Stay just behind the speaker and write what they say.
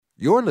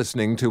You're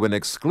listening to an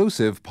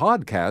exclusive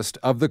podcast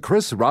of The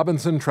Chris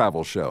Robinson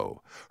Travel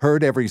Show,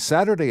 heard every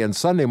Saturday and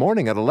Sunday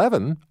morning at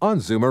 11 on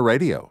Zoomer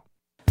Radio.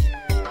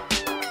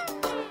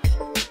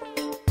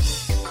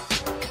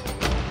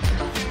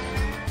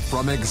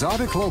 From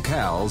exotic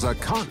locales a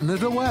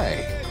continent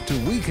away to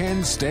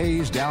weekend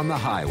stays down the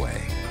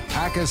highway,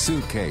 pack a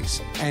suitcase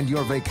and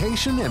your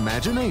vacation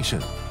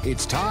imagination.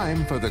 It's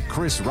time for The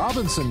Chris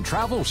Robinson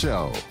Travel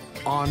Show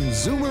on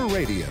Zoomer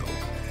Radio.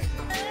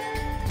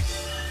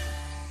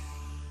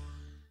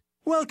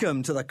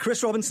 Welcome to the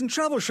Chris Robinson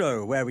Travel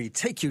Show, where we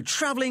take you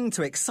travelling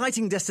to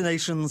exciting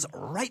destinations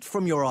right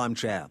from your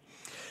armchair.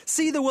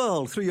 See the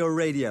world through your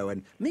radio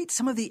and meet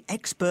some of the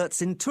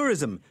experts in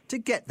tourism to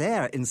get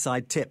their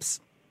inside tips.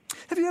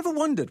 Have you ever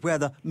wondered where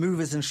the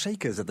movers and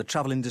shakers of the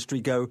travel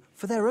industry go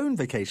for their own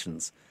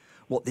vacations?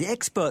 What the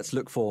experts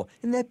look for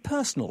in their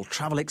personal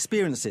travel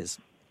experiences?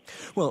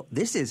 Well,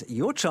 this is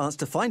your chance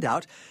to find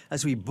out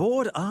as we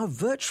board our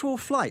virtual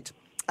flight.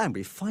 And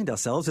we find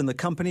ourselves in the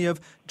company of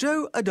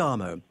Joe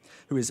Adamo,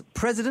 who is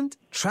President,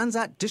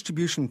 Transat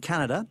Distribution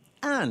Canada,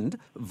 and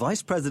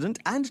Vice President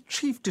and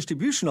Chief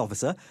Distribution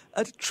Officer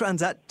at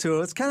Transat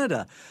Tours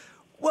Canada.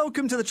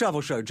 Welcome to the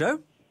Travel Show, Joe.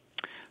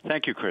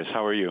 Thank you, Chris.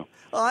 How are you?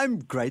 I'm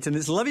great, and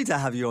it's lovely to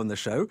have you on the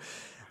show.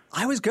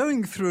 I was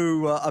going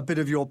through a bit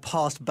of your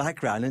past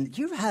background, and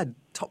you've had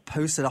top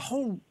posts at a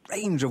whole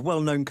range of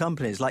well-known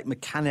companies like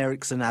McCann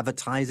Erickson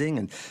Advertising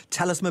and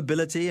TELUS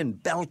Mobility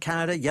and Bell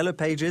Canada, Yellow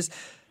Pages.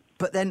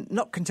 But then,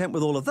 not content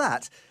with all of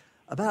that,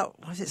 about,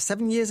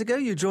 7 years ago,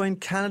 you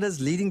joined Canada's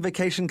leading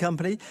vacation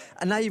company,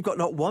 and now you've got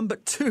not one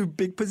but two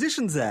big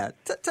positions there.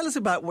 Tell us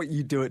about what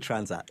you do at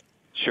Transat.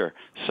 Sure.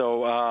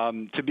 So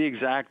to be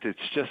exact, it's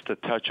just a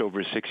touch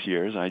over 6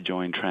 years. I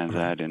joined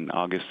Transat in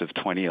August of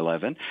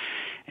 2011,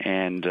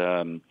 and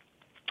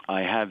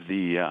I have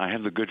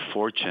the good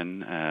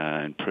fortune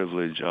and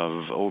privilege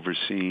of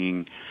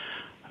overseeing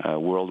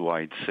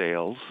worldwide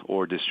sales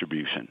or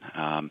distribution.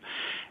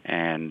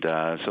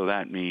 So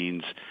that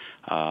means,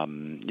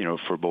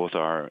 for both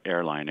our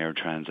airline, Air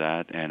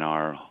Transat, and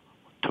our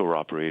tour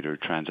operator,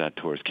 Transat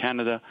Tours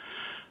Canada,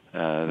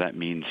 that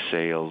means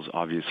sales,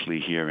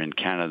 obviously, here in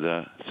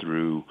Canada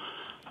through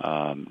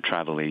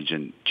travel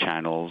agent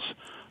channels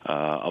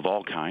of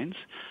all kinds,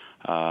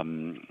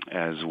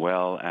 as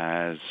well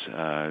as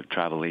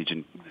travel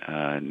agent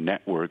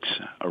networks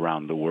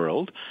around the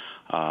world.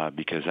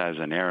 Because as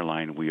an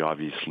airline, we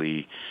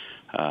obviously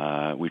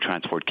we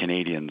transport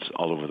Canadians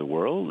all over the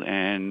world,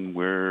 and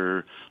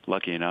we're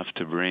lucky enough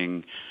to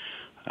bring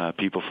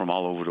people from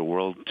all over the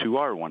world to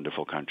our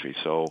wonderful country.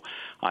 So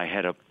I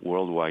head up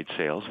worldwide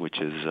sales, which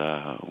is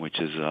a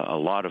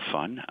lot of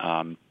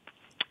fun.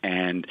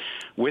 And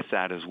with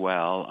that as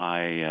well,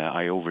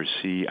 I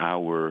oversee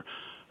our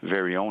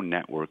very own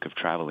network of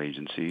travel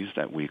agencies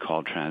that we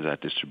call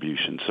Transat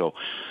Distribution. So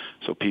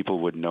people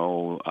would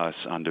know us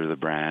under the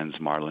brands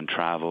Marlin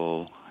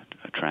Travel,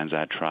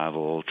 Transat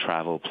Travel,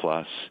 Travel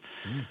Plus,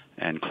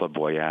 and Club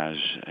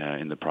Voyage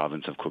in the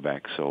province of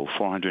Quebec. So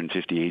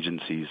 450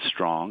 agencies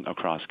strong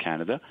across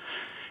Canada,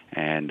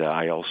 and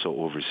I also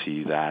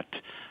oversee that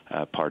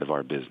part of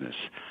our business.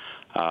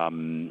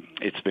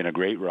 It's been a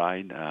great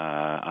ride.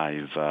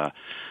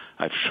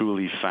 I've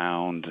truly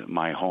found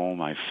my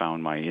home. I've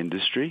found my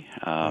industry.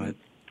 Right.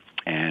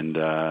 And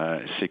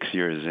 6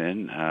 years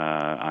in,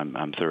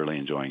 I'm thoroughly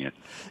enjoying it.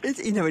 It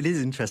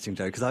is interesting,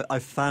 Joe, because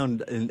I've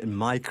found in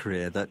my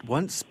career that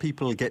once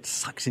people get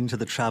sucked into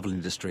the travel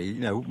industry,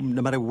 no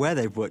matter where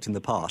they've worked in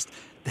the past,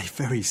 they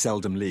very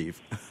seldom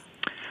leave.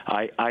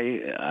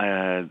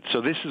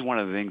 So this is one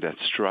of the things that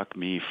struck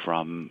me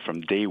from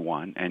day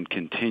one and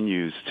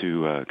continues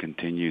to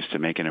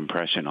make an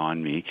impression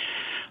on me,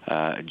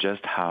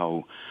 just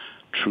how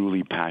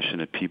truly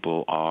passionate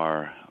people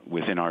are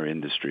within our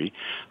industry,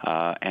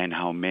 and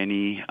how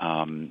many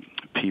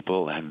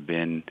people have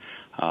been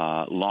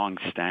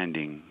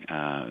long-standing,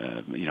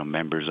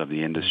 members of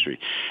the industry.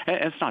 And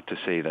it's not to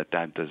say that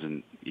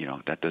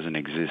doesn't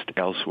exist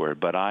elsewhere,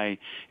 but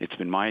it's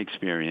been my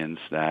experience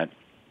that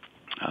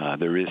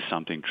there is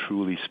something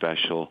truly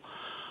special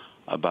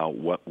about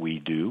what we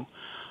do.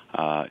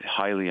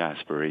 Highly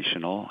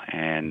aspirational,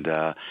 and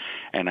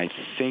I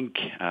think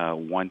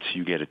once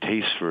you get a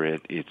taste for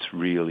it, it's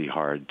really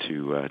hard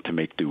to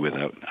make do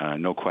without,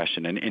 no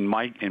question. And in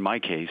my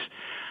case,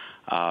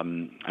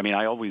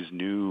 I always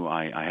knew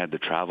I had the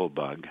travel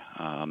bug.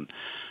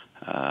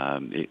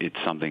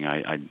 It's something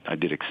I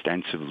did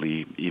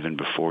extensively even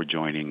before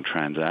joining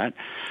Transat,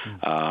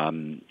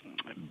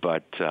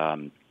 but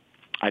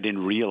I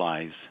didn't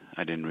realize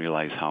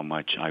how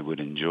much I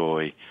would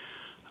enjoy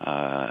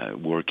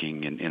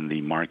working in the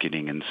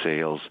marketing and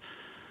sales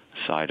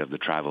side of the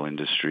travel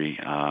industry.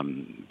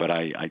 But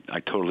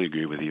I totally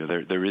agree with you.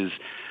 There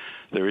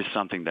is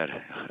something that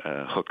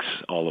hooks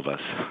all of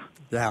us.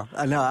 Yeah,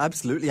 no,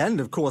 absolutely. And,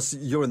 of course,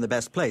 you're in the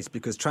best place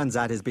because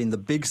Transat has been the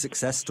big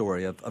success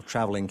story of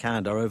travel in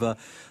Canada over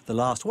the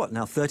last,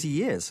 30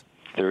 years?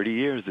 30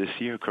 years this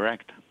year,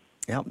 correct.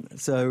 Yeah,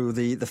 so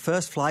the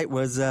first flight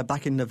was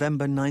back in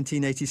November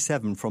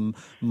 1987 from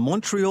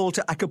Montreal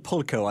to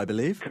Acapulco, I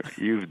believe.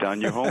 You've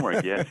done your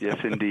homework. Yes,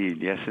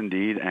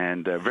 indeed.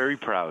 And very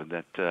proud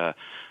that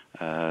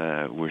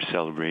we're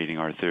celebrating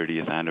our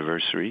 30th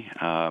anniversary.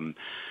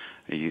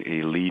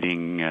 A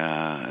leading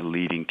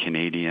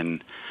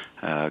Canadian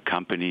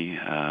company,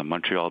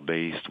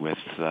 Montreal-based, with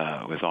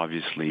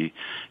obviously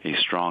a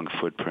strong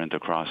footprint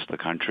across the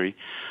country.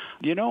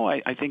 You know,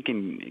 I think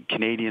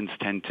Canadians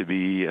tend to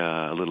be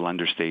a little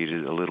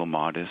understated, a little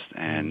modest,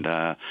 and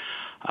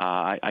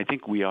I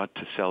think we ought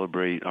to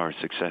celebrate our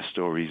success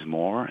stories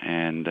more,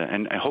 and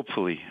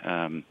hopefully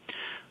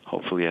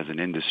as an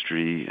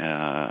industry,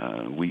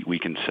 we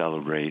can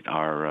celebrate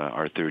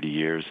our 30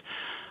 years.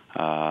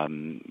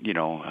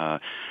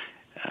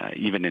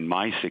 Even in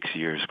my 6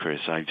 years, Chris,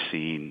 I've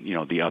seen,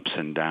 the ups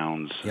and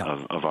downs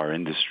of our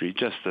industry,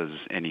 just as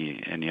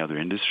any other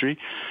industry.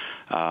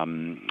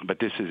 But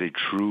this is a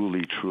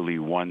truly, truly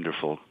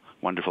wonderful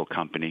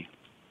company.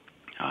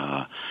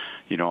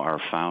 Our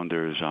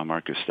founder,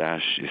 Jean-Marc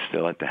Eustache, is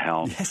still at the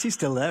helm. Yes, he's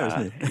still there,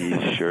 isn't he?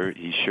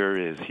 He sure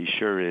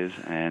is.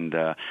 And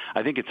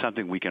I think it's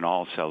something we can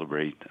all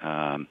celebrate,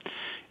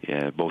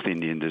 both in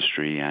the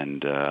industry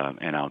and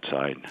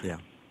outside. Yeah.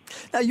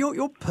 Now,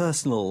 your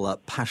personal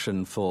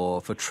passion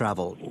for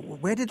travel,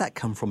 where did that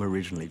come from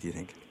originally, do you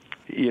think?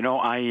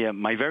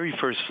 My very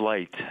first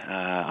flight,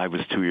 I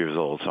was 2 years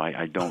old, so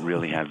I don't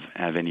really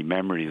have any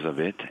memories of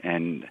it.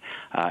 And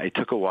it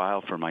took a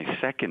while for my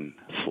second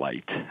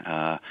flight.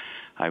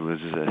 I was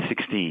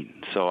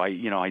 16, so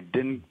I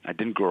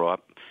didn't grow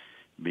up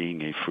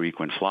being a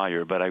frequent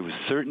flyer, but I was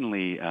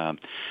certainly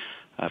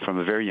from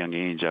a very young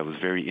age, I was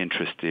very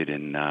interested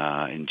in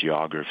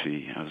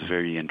geography. I was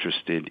very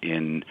interested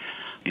in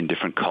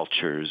different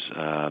cultures.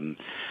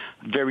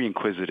 Very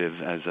inquisitive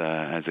as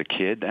a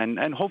kid,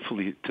 and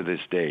hopefully to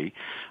this day.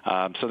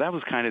 So that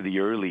was kind of the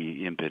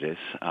early impetus.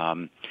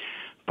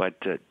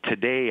 But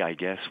today, I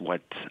guess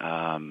what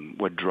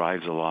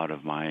drives a lot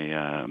of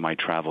my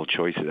travel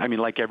choices. I mean,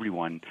 like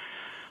everyone,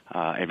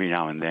 every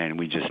now and then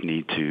we just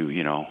need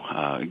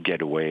to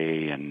get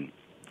away and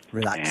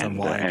relax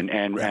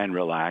and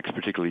relax,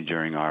 particularly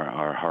during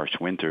our harsh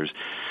winters.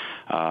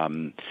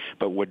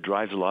 But what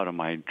drives a lot of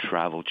my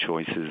travel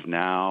choices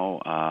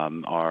now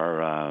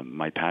are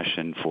my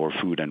passion for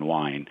food and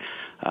wine.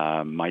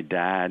 My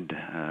dad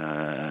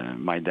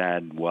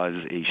was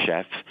a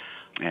chef,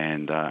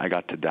 and I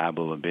got to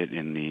dabble a bit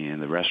in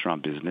the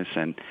restaurant business,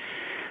 and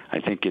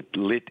I think it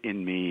lit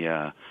in me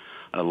a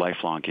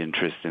lifelong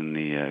interest in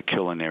the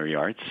culinary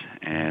arts,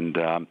 and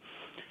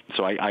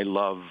so I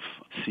love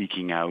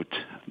seeking out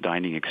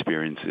dining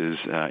experiences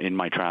in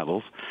my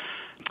travels.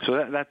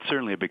 So that's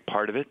certainly a big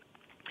part of it.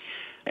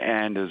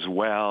 And as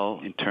well,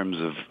 in terms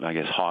of, I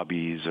guess,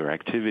 hobbies or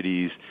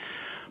activities,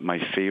 my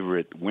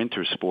favorite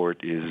winter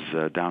sport is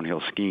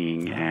downhill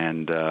skiing.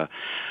 And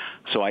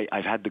so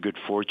I've had the good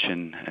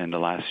fortune in the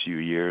last few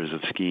years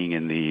of skiing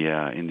in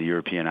the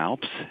European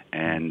Alps.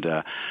 And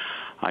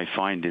I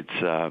find it's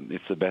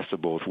the best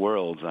of both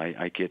worlds.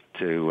 I get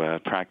to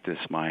practice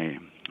my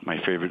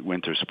favorite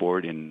winter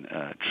sport in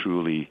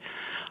truly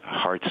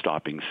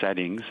heart-stopping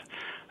settings.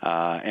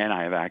 And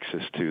I have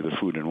access to the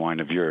food and wine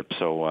of Europe,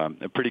 so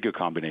a pretty good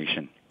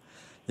combination.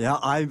 Yeah,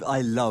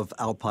 I love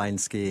alpine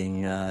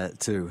skiing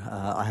too.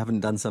 I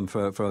haven't done some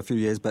for a few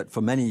years, but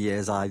for many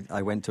years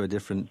I went to a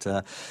different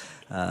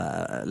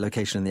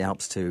location in the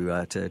Alps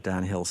to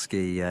downhill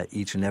ski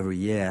each and every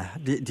year.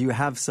 Do you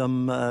have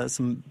some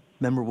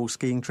memorable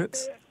skiing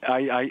trips?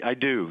 I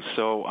do.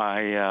 So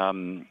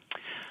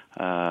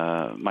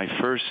my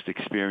first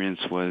experience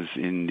was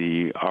in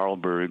the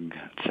Arlberg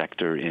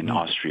sector in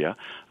Austria.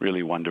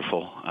 Really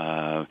wonderful,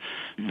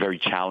 very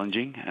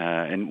challenging.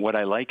 And what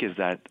I like is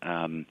that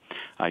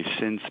I've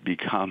since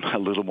become a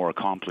little more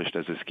accomplished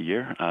as a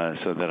skier,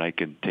 so that I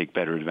could take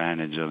better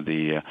advantage of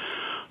the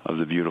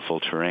beautiful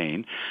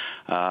terrain.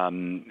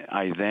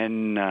 I've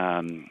been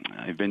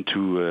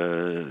to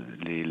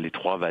les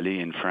Trois Vallées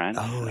in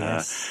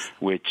France,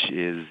 which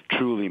is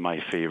truly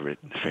my favorite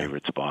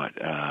spot.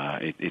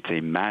 It's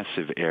a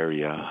massive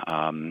area,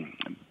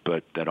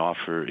 but it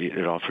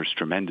offers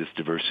tremendous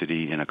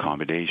diversity in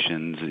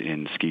accommodations,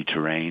 in ski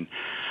terrain.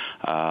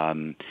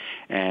 And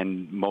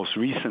most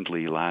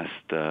recently,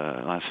 last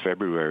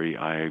February,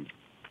 I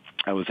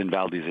was in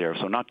Val d'Isère,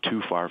 so not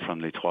too far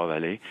from les Trois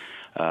Vallées.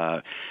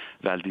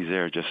 Val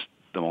d'Isère, just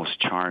the most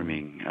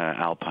charming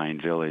alpine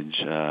village,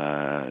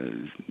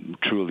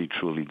 truly,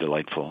 truly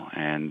delightful.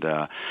 And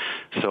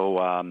so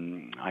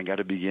I got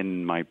to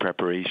begin my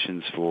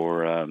preparations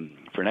for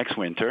next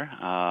winter.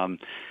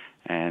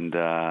 And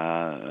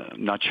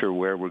not sure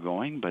where we're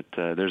going, but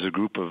there's a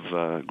group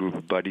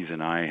of buddies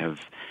and I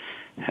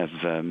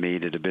have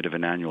made it a bit of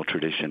an annual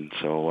tradition.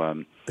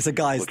 So it's a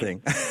guy's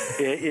thing.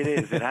 It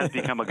is. It has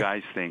become a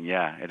guy's thing.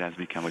 Yeah, it has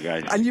become a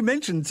guy's thing. And you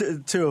mentioned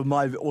two of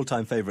my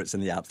all-time favorites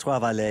in the Alps. Trois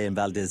Vallées and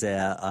Val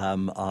d'Isère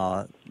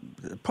are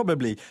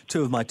probably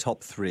two of my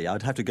top three.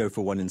 I'd have to go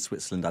for one in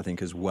Switzerland, I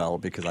think, as well,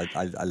 because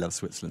I love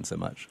Switzerland so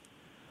much.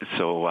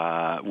 So,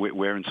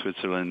 where in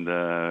Switzerland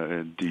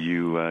do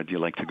you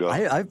like to go?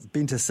 I've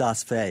been to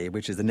Saas-Fee,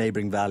 which is the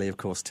neighbouring valley, of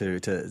course, to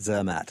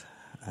Zermatt.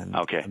 And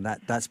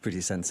that's pretty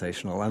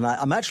sensational. And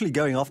I'm actually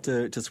going off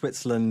to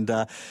Switzerland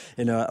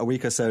in a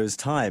week or so's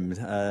time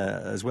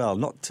as well.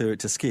 Not to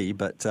ski,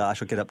 but I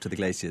shall get up to the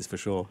glaciers for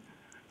sure.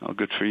 Oh,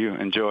 good for you.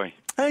 Enjoy.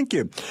 Thank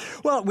you.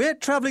 Well, we're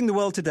travelling the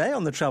world today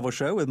on The Travel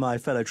Show with my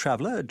fellow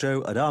traveller,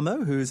 Joe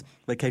Adamo, whose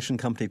vacation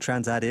company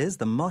Transat is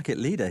the market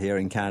leader here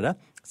in Canada.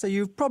 So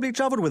you've probably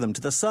travelled with them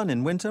to the sun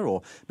in winter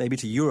or maybe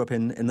to Europe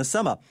in the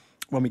summer.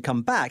 When we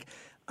come back,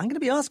 I'm going to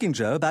be asking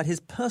Joe about his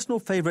personal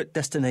favourite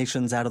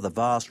destinations out of the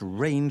vast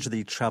range that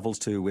he travels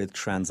to with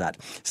Transat.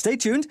 Stay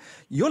tuned.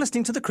 You're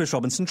listening to the Chris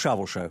Robinson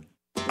Travel Show.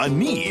 A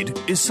need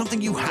is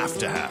something you have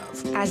to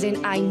have. As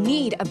in, I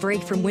need a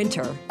break from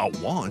winter. A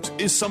want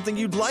is something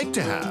you'd like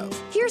to have.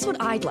 Here's what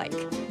I'd like.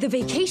 The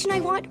vacation I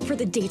want for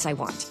the dates I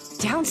want.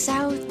 Down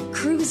south,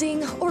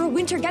 cruising, or a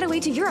winter getaway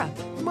to Europe.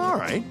 All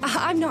right.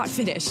 I'm not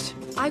finished.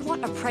 I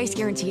want a price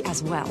guarantee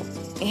as well.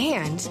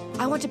 And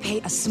I want to pay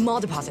a small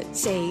deposit,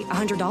 say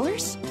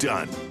 $100.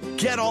 Done.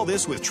 Get all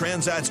this with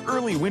Transat's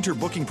early winter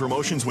booking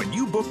promotions when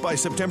you book by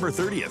September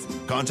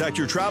 30th. Contact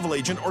your travel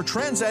agent or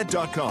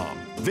transat.com.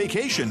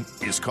 Vacation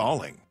is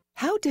calling.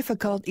 How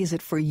difficult is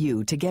it for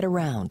you to get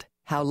around?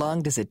 How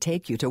long does it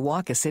take you to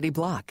walk a city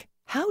block?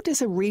 How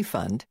does a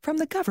refund from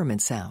the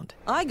government sound?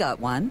 I got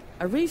one,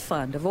 a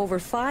refund of over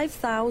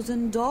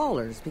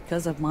 $5,000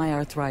 because of my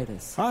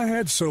arthritis. I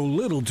had so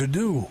little to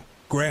do.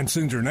 Grants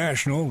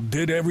International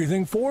did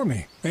everything for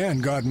me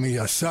and got me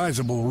a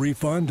sizable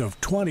refund of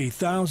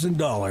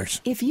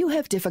 $20,000. If you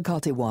have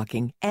difficulty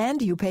walking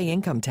and you pay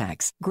income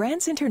tax,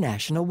 Grants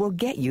International will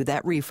get you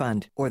that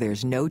refund, or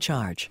there's no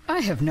charge.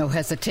 I have no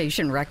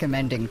hesitation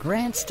recommending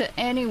Grants to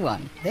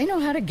anyone. They know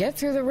how to get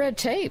through the red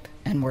tape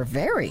and were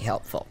very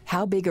helpful.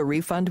 How big a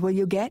refund will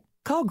you get?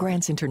 Call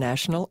Grants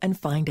International and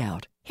find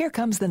out. Here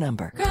comes the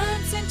number.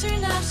 Grants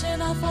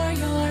International for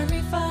your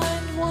refund.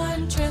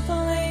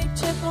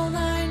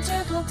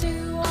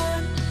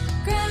 1-888-999-2221.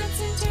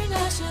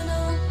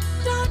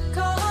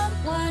 GrantsInternational.com.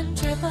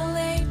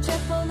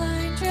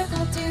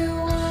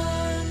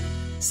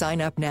 1-888-999-2221. Sign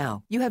up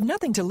now. You have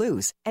nothing to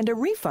lose and a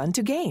refund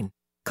to gain.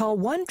 Call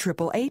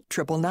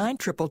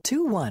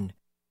 1-888-999-2221.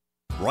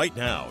 Right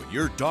now,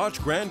 your Dodge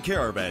Grand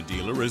Caravan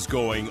dealer is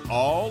going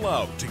all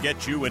out to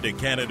get you into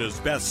Canada's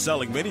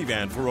best-selling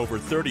minivan for over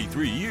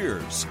 33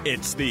 years.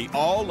 It's the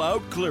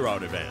All-Out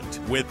Clear-Out event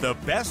with the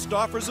best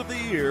offers of the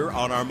year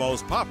on our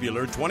most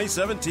popular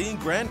 2017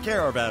 Grand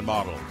Caravan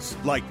models,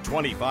 like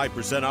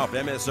 25% off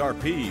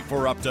MSRP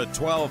for up to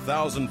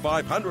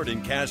 $12,500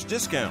 in cash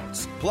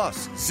discounts,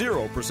 plus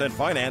 0%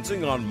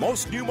 financing on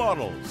most new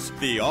models.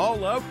 The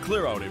All-Out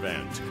Clear-Out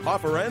event.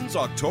 Offer ends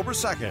October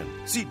 2nd.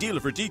 See dealer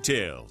for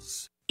details.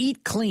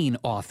 Eat Clean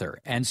author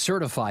and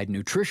certified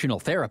nutritional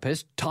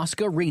therapist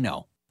Tosca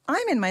Reno.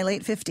 I'm in my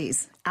late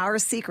 50s. Our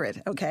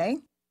secret, okay?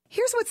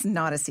 Here's what's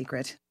not a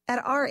secret.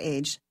 At our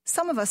age,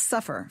 some of us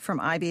suffer from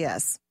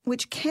IBS,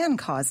 which can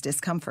cause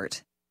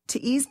discomfort. To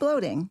ease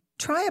bloating,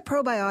 try a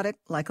probiotic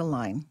like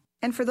Align.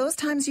 And for those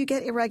times you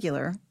get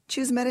irregular,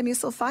 choose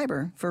Metamucil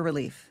Fiber for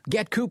relief.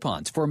 Get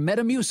coupons for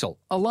Metamucil,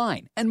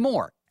 Align, and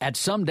more at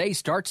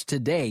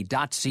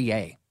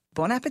somedaystartstoday.ca.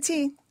 Bon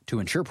appetit. To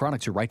ensure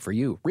products are right for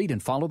you, read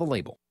and follow the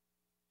label.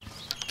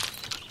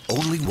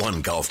 Only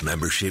one golf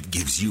membership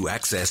gives you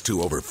access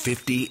to over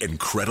 50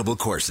 incredible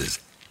courses.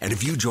 And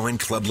if you join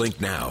Club Link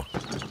now,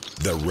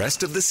 the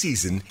rest of the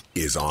season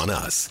is on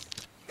us.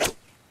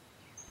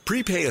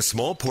 Prepay a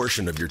small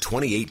portion of your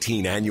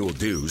 2018 annual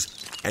dues,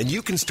 and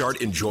you can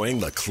start enjoying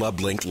the Club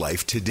Link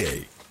life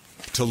today.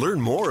 To learn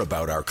more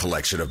about our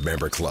collection of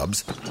member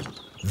clubs,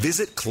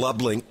 visit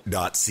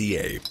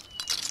clublink.ca.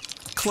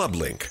 Club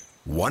Link.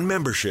 One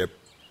membership,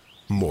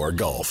 more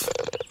golf.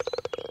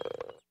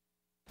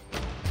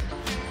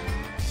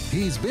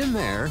 He's been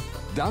there,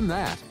 done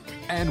that,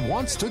 and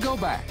wants to go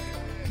back.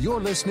 You're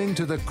listening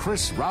to the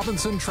Chris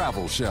Robinson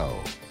Travel Show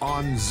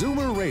on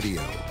Zoomer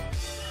Radio.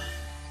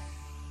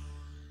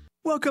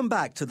 Welcome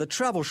back to the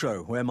Travel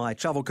Show, where my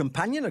travel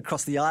companion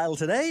across the aisle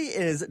today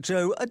is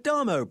Joe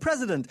Adamo,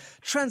 President,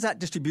 Transat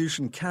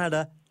Distribution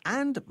Canada,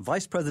 and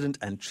Vice President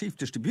and Chief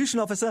Distribution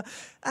Officer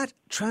at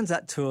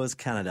Transat Tours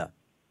Canada.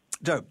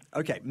 Joe,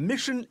 okay,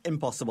 mission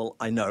impossible,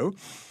 I know.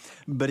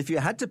 But if you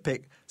had to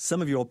pick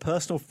some of your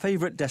personal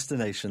favourite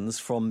destinations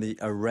from the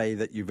array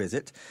that you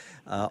visit,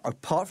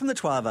 apart from the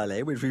Trois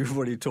Vallées, which we've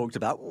already talked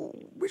about,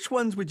 which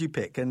ones would you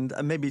pick? And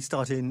maybe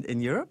start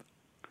in Europe?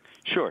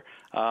 Sure.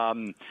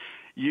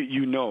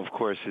 You know, of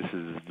course, this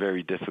is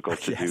very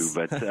difficult to do,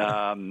 but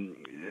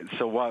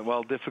so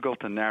while difficult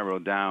to narrow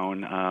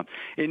down,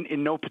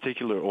 in no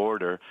particular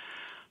order,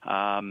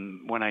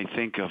 when I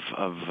think of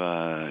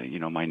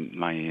my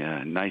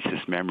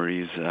nicest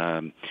memories,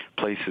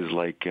 places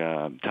like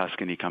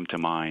Tuscany come to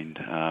mind,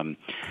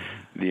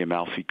 the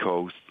Amalfi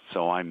Coast.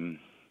 So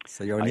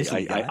you're an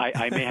Italy guy.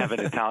 I may have an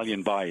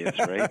Italian bias,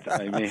 right?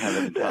 I may have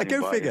an Italian bias.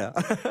 Go figure.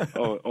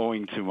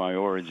 Owing to my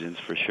origins,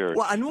 for sure.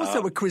 Well, and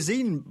also a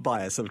cuisine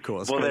bias, of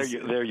course. Well,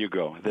 there you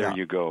go. There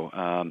you go.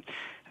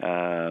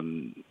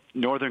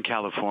 Northern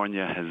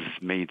California has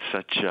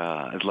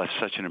left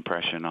such an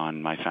impression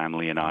on my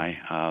family and I.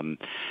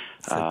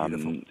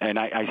 And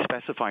I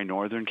specify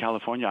Northern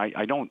California.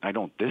 I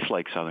don't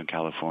dislike Southern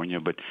California,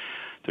 but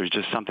there's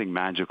just something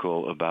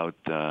magical about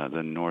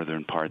the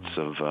northern parts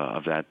of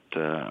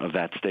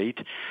that state.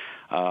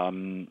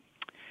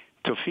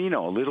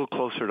 Tofino, a little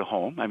closer to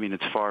home. I mean,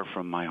 it's far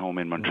from my home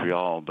in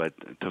Montreal, but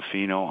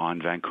Tofino on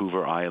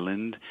Vancouver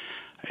Island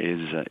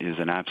is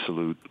an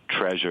absolute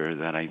treasure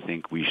that I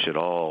think we should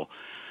all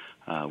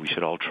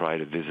try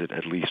to visit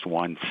at least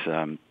once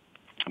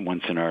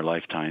in our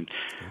lifetime.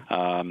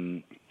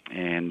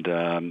 And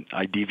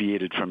I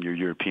deviated from your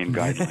European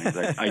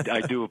guidelines.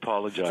 I do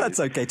apologize. That's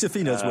okay.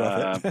 Tofino's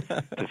worth it.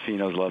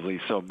 Tofino's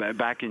lovely. So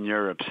back in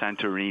Europe,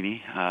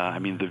 Santorini. I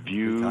mean, the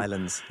view,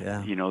 islands.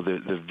 Yeah. You know,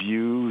 the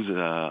views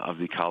of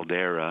the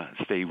caldera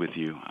stay with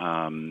you.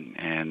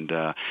 And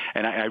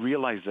I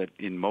realize that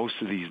in most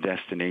of these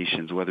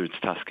destinations, whether it's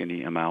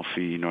Tuscany,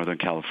 Amalfi, Northern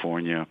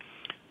California,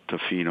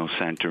 Tofino,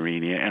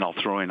 Santorini, and I'll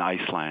throw in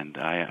Iceland.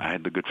 I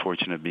had the good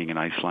fortune of being in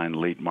Iceland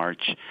late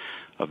March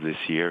of this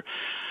year.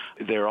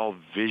 They're all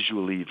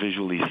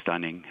visually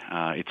stunning.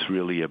 It's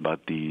really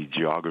about the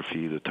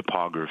geography, the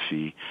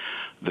topography,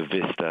 the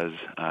vistas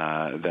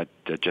that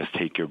just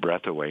take your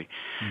breath away.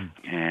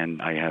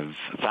 And I have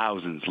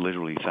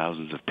literally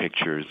thousands of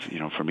pictures,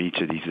 from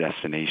each of these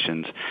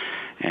destinations,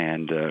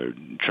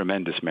 and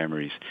tremendous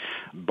memories.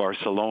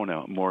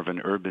 Barcelona, more of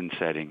an urban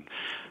setting.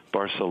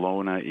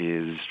 Barcelona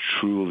is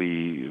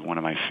truly one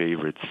of my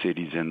favorite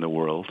cities in the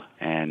world,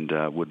 and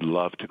would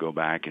love to go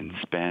back and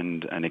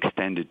spend an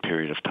extended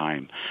period of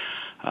time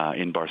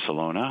in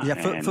Barcelona.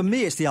 Yeah, for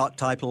me, it's the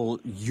archetypal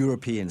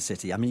European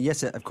city. I mean,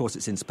 yes, of course,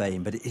 it's in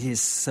Spain, but it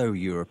is so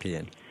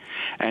European,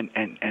 and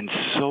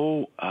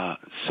so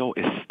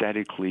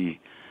aesthetically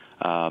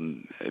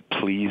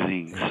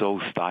pleasing, so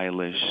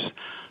stylish.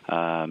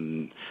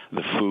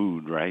 The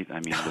food, right? I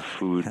mean, the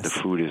food. Yes. The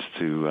food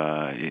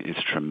is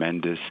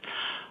tremendous.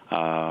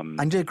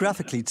 And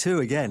geographically too,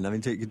 again, I mean,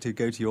 to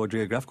go to your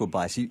geographical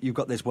bias, you've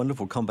got this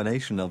wonderful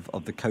combination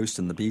of the coast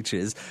and the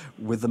beaches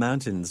with the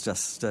mountains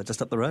just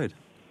up the road.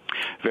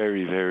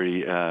 Very,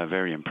 very,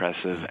 very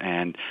impressive.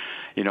 And,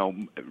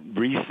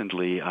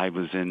 recently I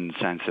was in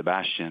San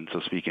Sebastian, so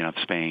speaking of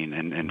Spain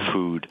and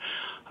food,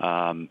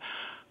 San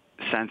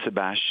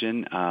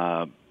Sebastian,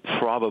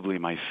 probably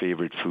my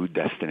favorite food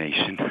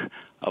destination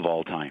of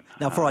all time.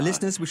 Now, for our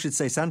listeners, we should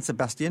say San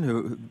Sebastian,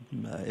 who,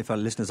 if our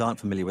listeners aren't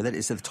familiar with it,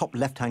 it's at the top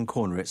left-hand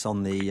corner. It's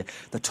on the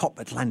top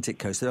Atlantic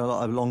coast,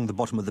 along the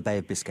bottom of the Bay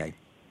of Biscay.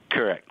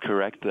 Correct.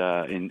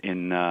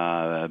 In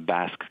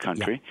Basque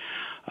country.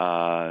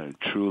 Yeah.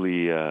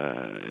 Truly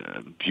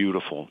a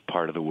beautiful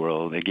part of the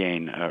world.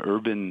 Again,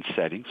 urban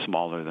setting,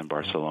 smaller than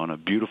Barcelona,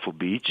 beautiful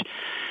beach,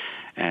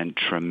 and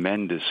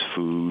tremendous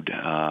food,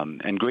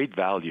 and great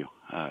value.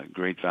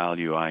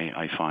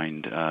 I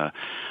find. I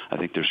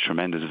think there's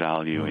tremendous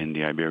value in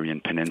the Iberian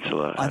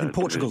Peninsula. I think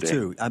Portugal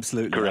too,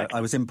 absolutely. Correct.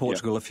 I was in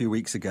Portugal a few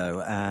weeks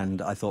ago,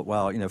 and I thought,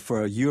 wow,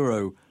 for a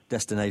Euro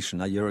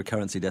destination, a Euro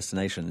currency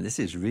destination, this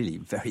is really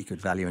very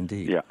good value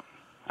indeed. Yeah.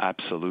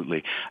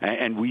 Absolutely,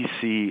 and we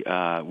see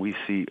a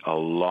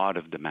lot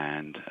of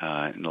demand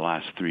in the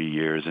last 3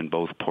 years in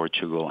both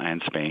Portugal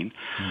and Spain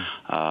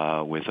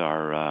with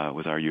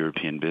our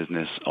European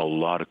business. A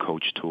lot of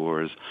coach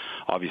tours,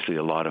 obviously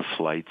a lot of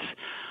flights,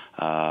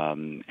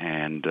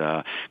 and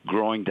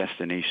growing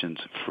destinations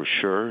for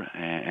sure.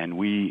 And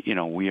we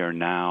are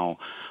now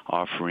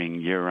offering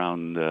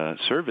year-round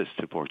service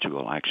to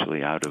Portugal,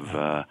 actually out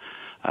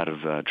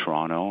of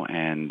Toronto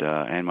and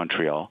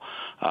Montreal.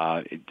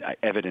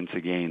 Evidence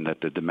again that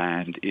the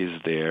demand is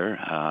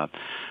there,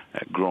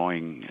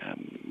 growing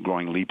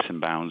leaps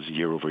and bounds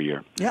year over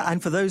year. Yeah,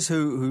 and for those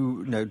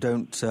who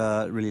don't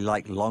really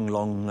like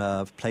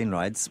long plane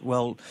rides,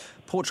 well,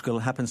 Portugal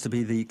happens to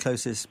be the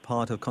closest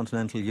part of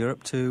continental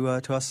Europe to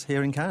us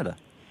here in Canada.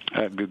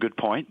 Good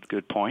point.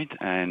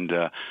 And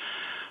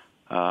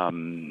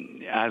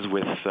as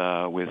with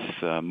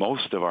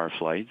most of our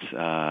flights,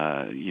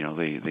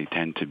 they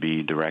tend to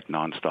be direct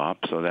nonstop,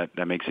 so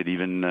that makes it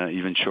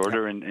even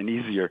shorter and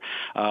easier.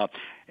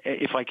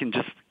 If I can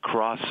just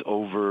cross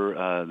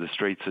over the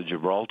Straits of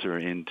Gibraltar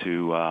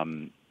into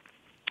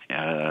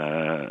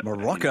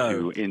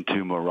Morocco.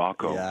 Into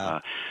Morocco.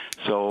 Yeah.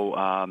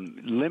 So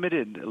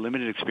limited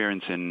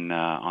experience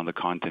on the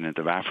continent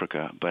of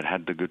Africa, but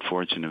had the good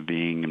fortune of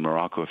being in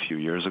Morocco a few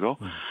years ago,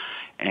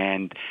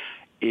 and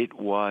it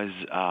was,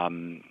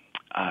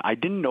 I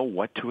didn't know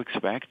what to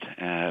expect,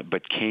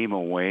 but came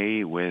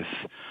away with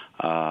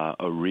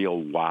a real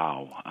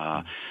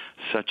wow.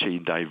 Such a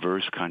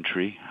diverse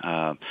country,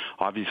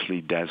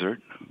 obviously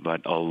desert,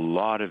 but a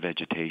lot of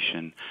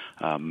vegetation,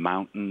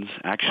 mountains.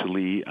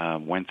 Actually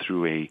went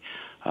through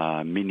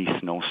a mini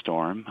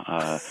snowstorm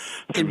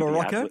in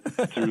Morocco?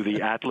 Through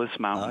the Atlas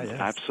Mountains, yes.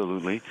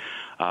 Absolutely.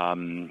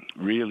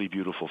 Really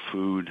beautiful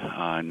food,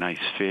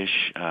 nice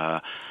fish,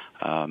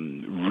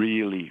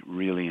 Really,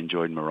 really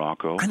enjoyed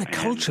Morocco. And a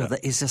culture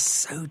that is just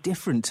so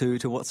different to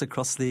what's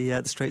across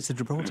the Straits of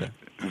Gibraltar.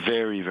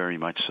 Very, very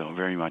much so.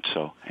 Very much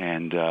so.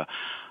 And,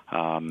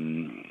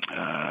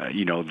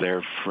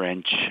 their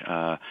French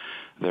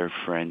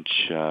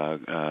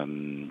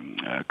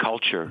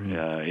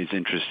culture is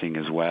interesting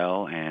as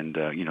well. And,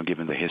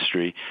 given the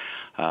history.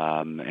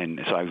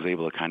 And so I was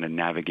able to kind of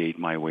navigate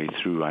my way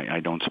through. I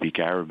don't speak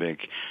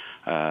Arabic.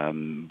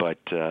 But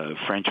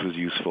French was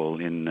useful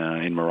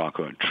in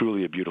Morocco.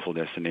 Truly a beautiful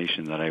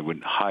destination that I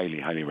would highly,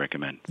 highly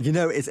recommend.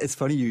 It's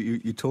funny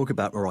you talk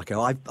about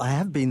Morocco. I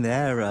have been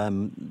there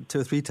 2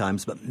 or 3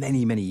 times, but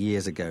many, many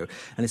years ago,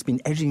 and it's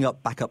been edging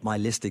back up my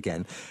list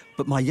again.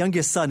 But my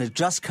youngest son has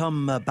just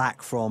come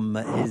back from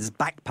his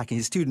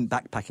student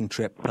backpacking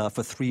trip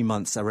for 3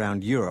 months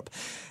around Europe.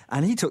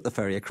 And he took the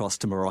ferry across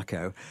to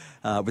Morocco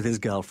with his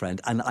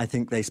girlfriend. And I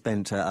think they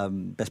spent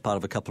best part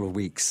of a couple of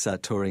weeks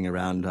touring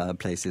around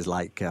places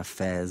like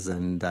Fez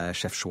and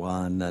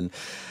Chefchaouen and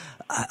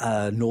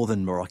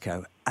northern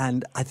Morocco.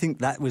 And I think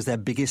that was their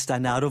biggest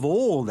standout of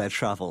all their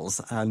travels.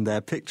 And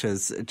their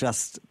pictures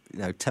just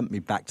tempt me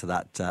back to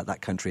that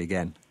country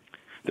again.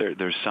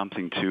 There's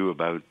something, too,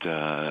 about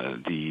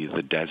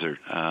the desert.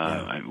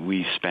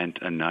 We spent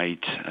a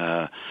night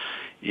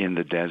in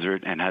the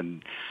desert and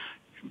had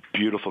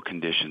beautiful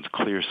conditions,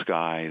 clear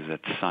skies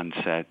at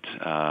sunset,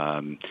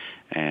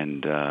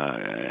 and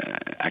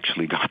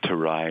actually got to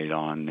ride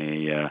on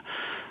a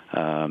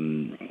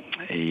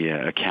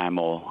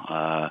camel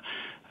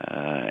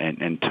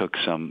and took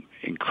some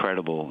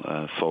incredible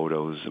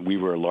photos. We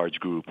were a large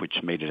group,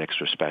 which made it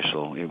extra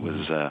special. It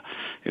was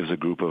a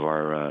group of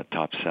our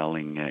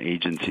top-selling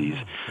agencies,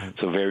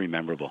 so very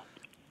memorable.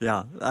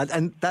 Yeah,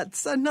 and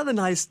that's another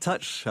nice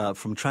touch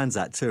from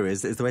Transat too,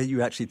 is the way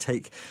you actually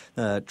take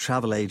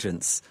travel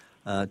agents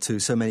to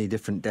so many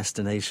different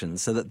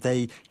destinations so that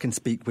they can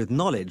speak with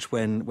knowledge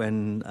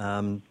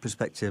when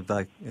prospective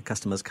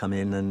customers come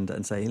in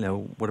and say,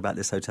 what about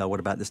this hotel, what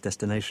about this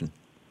destination?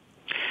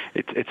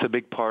 It's a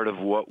big part of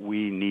what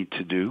we need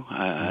to do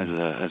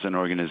as an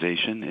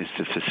organization, is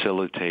to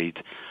facilitate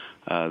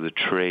the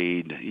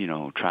trade,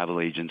 travel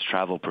agents,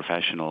 travel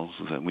professionals.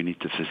 We need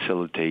to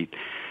facilitate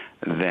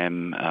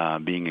them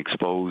being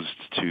exposed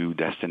to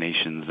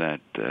destinations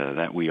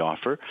that we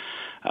offer,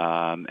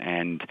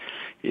 and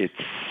it's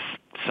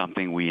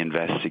something we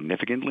invest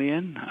significantly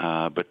in,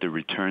 but the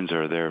returns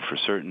are there for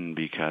certain,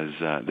 because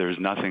there's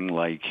nothing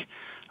like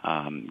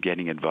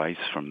getting advice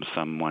from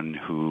someone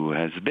who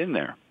has been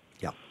there.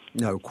 Yeah,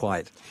 no,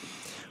 quite.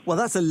 Well,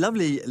 that's a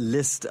lovely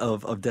list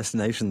of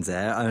destinations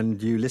there,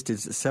 and you listed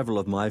several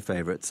of my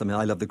favourites. I mean,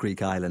 I love the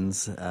Greek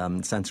islands.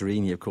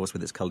 Santorini, of course,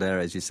 with its caldera,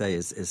 as you say,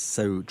 is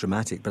so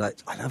dramatic.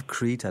 But I love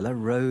Crete, I love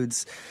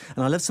Rhodes,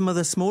 and I love some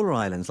other smaller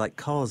islands like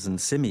Kos and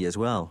Symi as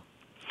well.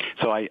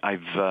 So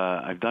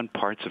I've done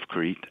parts of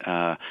Crete.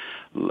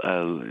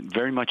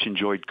 Very much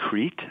enjoyed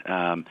Crete.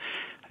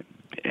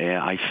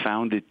 I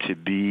found it to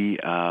be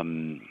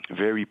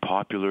very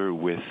popular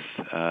with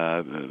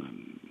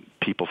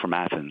people from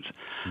Athens,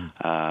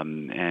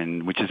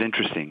 and which is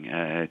interesting.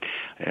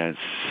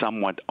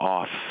 Somewhat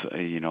off,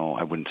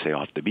 I wouldn't say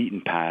off the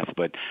beaten path,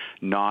 but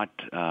not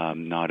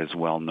as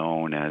well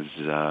known as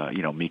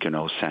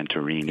Mykonos,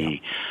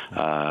 Santorini,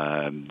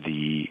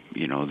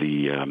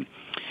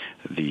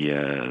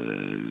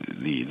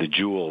 the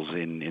jewels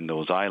in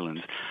those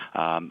islands.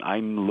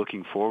 I'm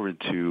looking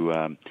forward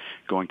to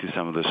going to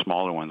some of the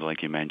smaller ones,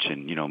 like you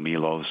mentioned.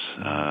 Milos,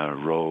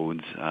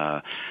 Rhodes.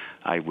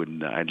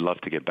 I'd love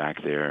to get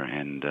back there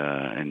and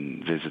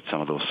visit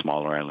some of those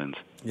smaller islands.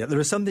 Yeah, there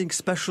is something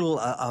special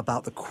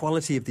about the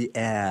quality of the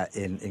air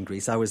in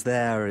Greece. I was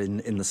there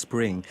in the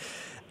spring,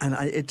 and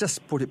it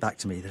just brought it back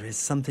to me. There is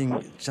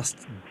something just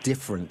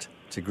different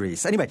to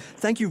Greece. Anyway,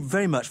 thank you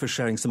very much for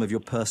sharing some of your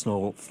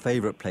personal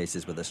favourite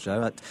places with us,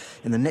 Joe.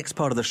 In the next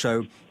part of the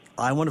show,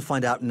 I want to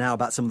find out now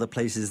about some of the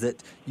places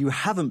that you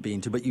haven't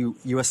been to, but you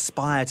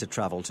aspire to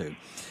travel to.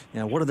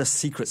 What are the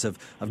secrets of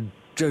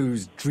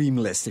Joe's dream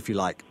list, if you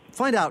like?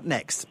 Find out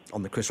next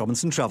on the Chris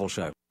Robinson Travel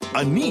Show.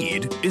 A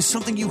need is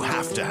something you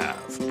have to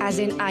have. As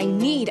in, I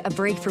need a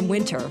break from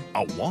winter.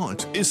 A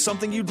want is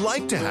something you'd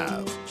like to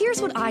have.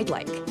 Here's what I'd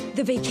like.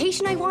 The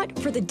vacation I want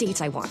for the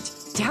dates I want.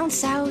 Down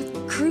south,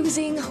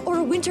 cruising, or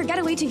a winter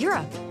getaway to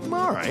Europe.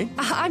 All right.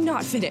 I'm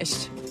not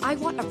finished. I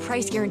want a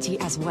price guarantee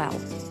as well.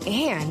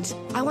 And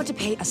I want to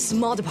pay a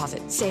small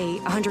deposit, say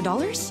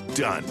 $100.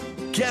 Done.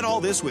 Get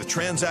all this with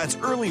Transat's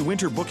early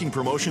winter booking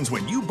promotions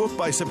when you book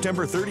by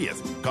September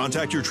 30th.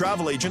 Contact your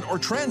travel agent or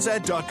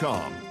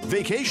transat.com.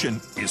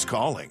 Vacation is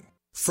calling.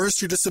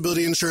 First, your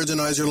disability insurer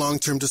denies your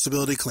long-term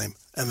disability claim,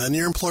 and then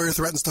your employer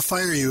threatens to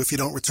fire you if you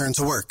don't return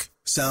to work.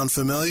 Sound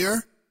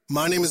familiar?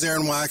 My name is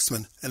Aaron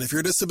Waxman, and if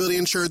your disability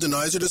insured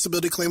denies your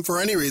disability claim for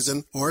any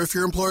reason, or if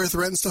your employer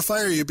threatens to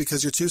fire you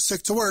because you're too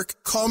sick to work,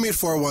 call me at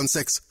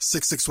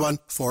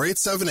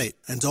 416-661-4878.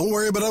 And don't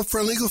worry about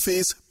upfront legal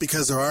fees,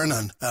 because there are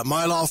none. At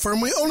my law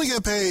firm, we only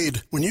get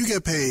paid when you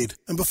get paid.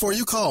 And before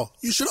you call,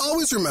 you should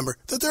always remember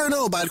that there are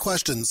no bad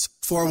questions.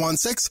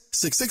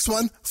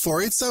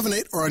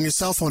 416-661-4878 or on your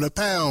cell phone at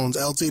pounds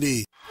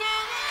LTD.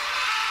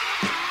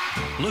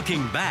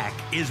 Looking back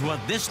is what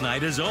this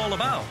night is all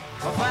about.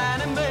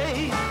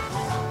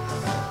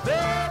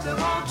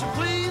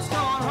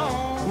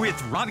 With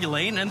Robbie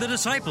Lane and the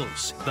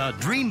Disciples, the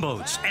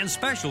Dreamboats, and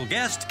special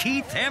guest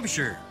Keith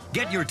Hampshire.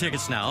 Get your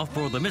tickets now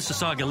for the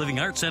Mississauga Living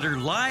Arts Center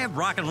live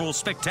rock and roll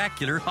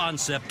spectacular on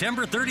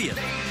September 30th.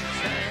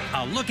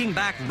 A looking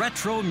back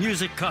retro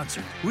music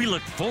concert. We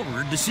look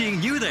forward to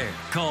seeing you there.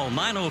 Call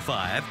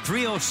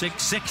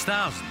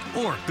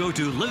 905-306-6000 or go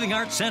to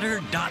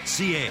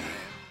livingartscenter.ca.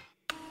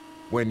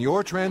 When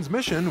your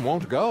transmission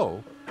won't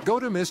go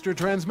to Mr.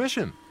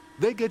 Transmission.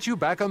 They get you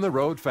back on the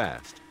road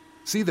fast.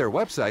 See their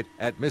website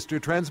at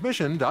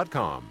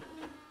mrtransmission.com.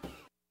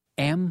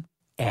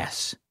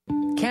 MS.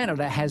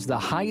 Canada has the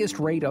highest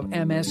rate of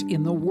MS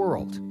in the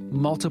world,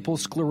 multiple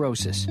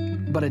sclerosis.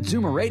 But at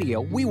Zoomer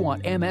Radio, we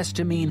want MS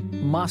to mean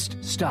must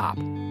stop.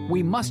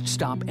 We must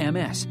stop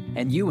MS,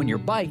 and you and your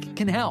bike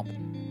can help.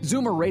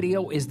 Zoomer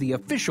Radio is the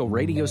official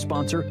radio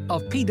sponsor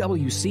of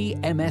PWC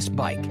MS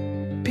Bike.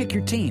 Pick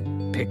your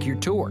team, pick your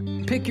tour,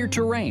 pick your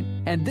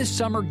terrain, and this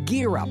summer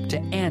gear up to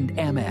end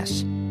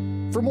MS.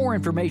 For more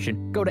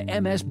information, go to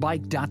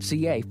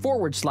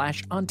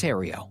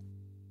msbike.ca/Ontario.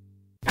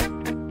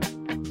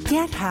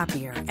 Get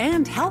happier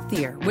and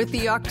healthier with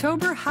the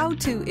October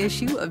How-To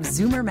issue of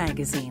Zoomer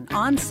Magazine,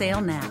 on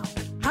sale now.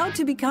 How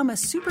to become a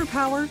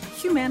superpower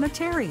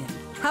humanitarian.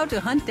 How to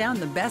hunt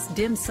down the best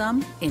dim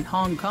sum in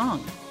Hong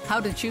Kong. How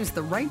to choose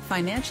the right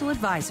financial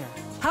advisor.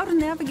 How to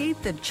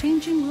navigate the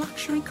changing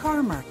luxury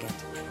car market.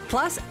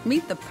 Plus,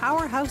 meet the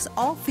powerhouse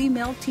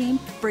all-female team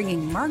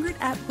bringing Margaret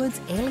Atwood's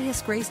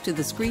Alias Grace to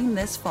the screen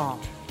this fall.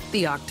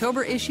 The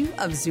October issue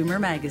of Zoomer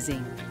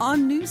Magazine,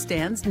 on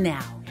newsstands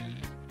now.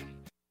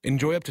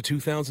 Enjoy up to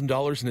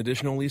 $2,000 in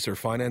additional lease or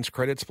finance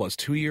credits plus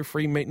 2-year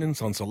free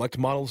maintenance on select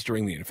models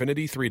during the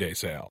Infinity 3-Day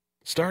Sale.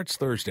 Starts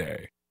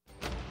Thursday.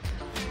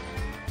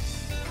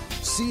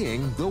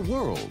 Seeing the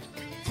world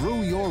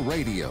through your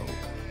radio.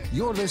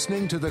 You're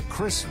listening to the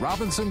Chris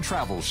Robinson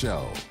Travel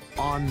Show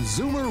on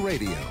Zoomer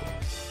Radio.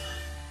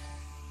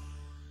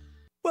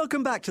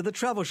 Welcome back to the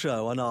Travel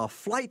Show on our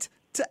flight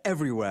to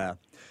everywhere.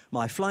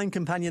 My flying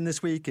companion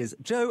this week is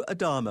Joe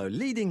Adamo,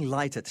 leading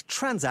light at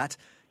Transat,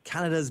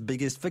 Canada's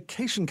biggest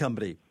vacation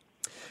company.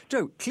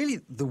 Joe, clearly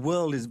the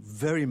world is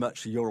very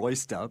much your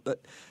oyster,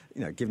 but,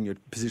 given your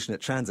position at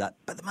Transat,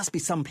 but there must be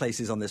some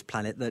places on this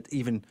planet that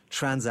even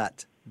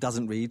Transat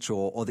doesn't reach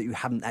or that you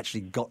haven't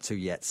actually got to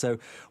yet. So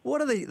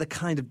what are the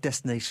kind of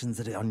destinations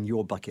that are on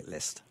your bucket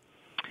list?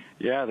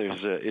 Yeah,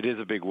 it is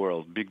a big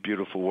world, big,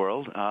 beautiful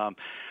world.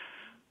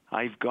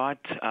 I've got,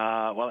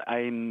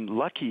 I'm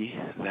lucky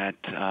that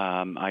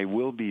I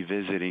will be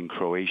visiting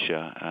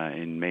Croatia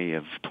in May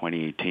of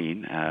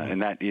 2018,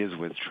 and that is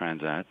with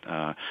Transat,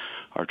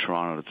 our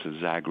Toronto to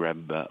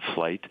Zagreb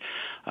flight.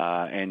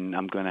 And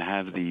I'm going to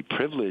have the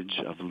privilege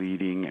of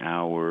leading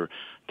our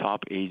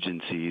top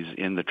agencies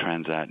in the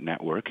Transat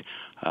network.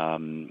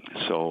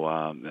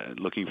 So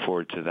looking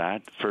forward to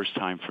that. First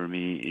time for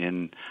me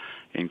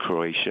in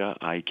Croatia.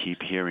 I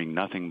keep hearing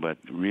nothing but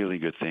really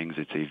good things.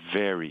 It's a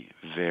very,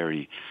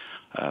 very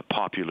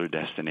popular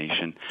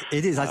destination.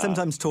 It is. I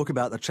sometimes talk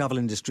about the travel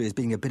industry as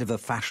being a bit of a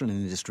fashion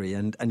industry,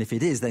 and if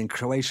it is, then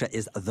Croatia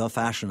is the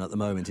fashion at the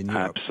moment in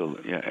Europe.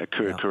 Absolutely,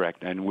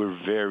 correct. And we're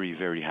very,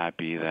 very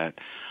happy that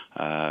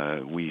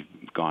we've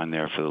gone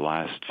there for the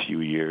last few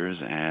years,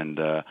 and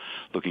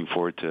looking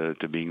forward to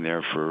being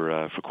there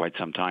for quite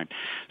some time.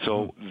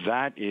 So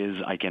that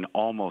is, I can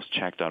almost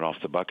check that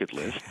off the bucket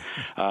list.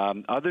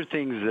 Other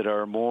things that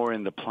are more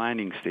in the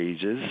planning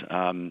stages.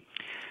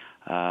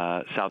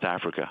 South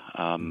Africa.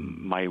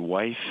 My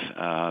wife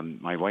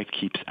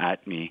keeps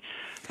at me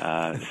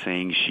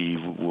saying she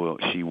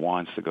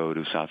wants to go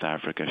to South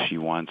Africa. She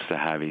wants to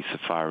have a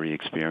safari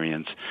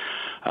experience,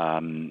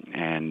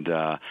 and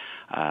I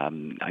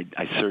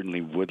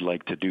certainly would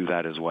like to do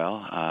that as well.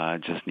 I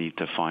just need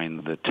to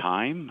find the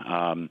time.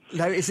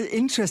 Now, it's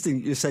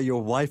interesting you say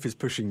your wife is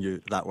pushing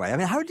you that way. I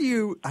mean, how do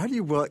you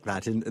work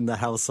that in the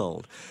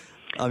household?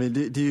 I mean,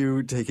 do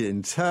you take it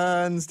in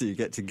turns? Do you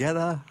get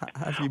together?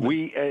 How do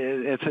you...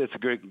 It's a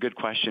good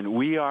question.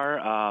 We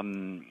are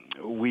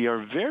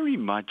very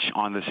much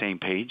on the same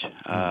page.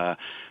 I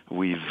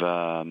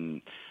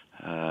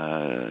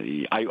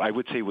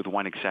would say with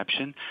one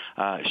exception,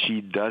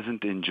 she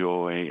doesn't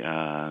enjoy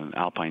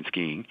alpine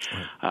skiing,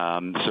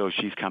 so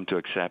she's come to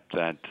accept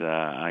that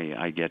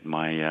I get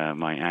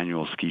my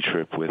annual ski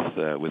trip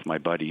with my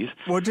buddies.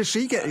 Well, does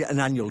she get an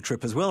annual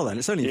trip as well? Then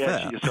it's only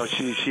fair. So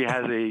she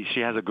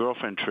has a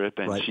girlfriend trip,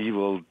 and she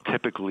will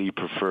typically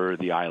prefer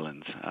the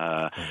islands.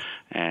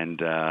 and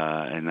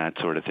that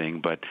sort of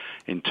thing. But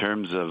in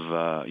terms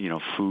of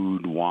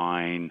food,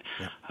 wine,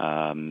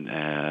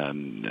 the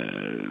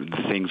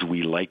things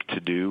we like to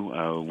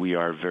do, we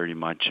are very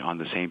much on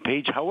the same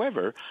page.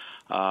 However,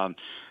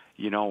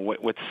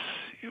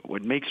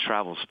 what makes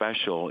travel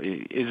special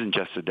isn't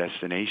just a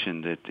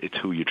destination, it's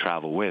who you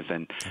travel with.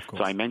 And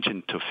so I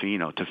mentioned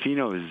Tofino.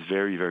 Tofino is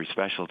very, very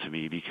special to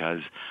me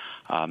because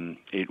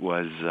it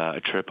was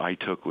a trip I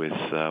took with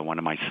one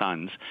of my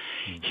sons.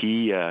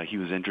 He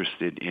was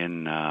interested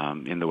in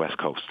the West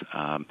Coast.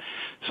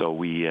 So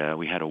we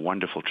had a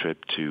wonderful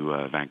trip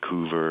to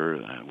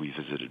Vancouver. We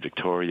visited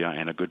Victoria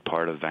and a good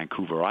part of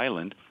Vancouver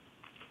Island.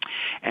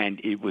 And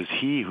it was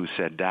he who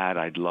said, "Dad,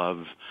 I'd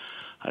love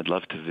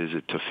to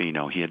visit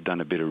Tofino." He had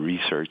done a bit of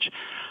research.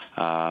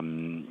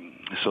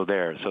 So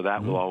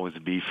that will always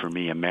be for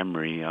me a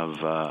memory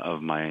of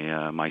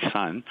my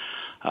son.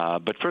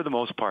 But for the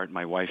most part,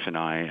 my wife and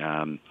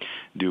I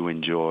do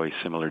enjoy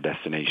similar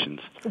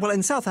destinations. Well,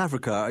 in South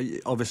Africa,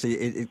 obviously,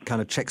 it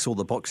kind of checks all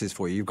the boxes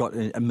for you. You've got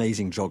an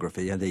amazing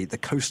geography and the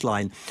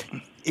coastline.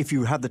 If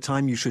you have the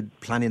time, you should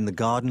plan in the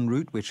Garden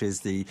Route, which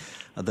is the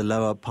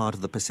lower part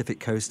of the Pacific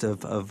coast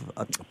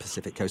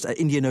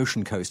Indian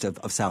Ocean coast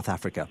of South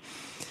Africa.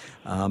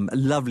 A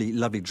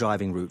lovely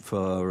driving route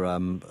for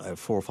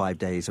 4 or 5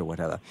 days or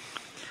whatever.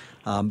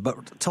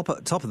 But top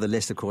of the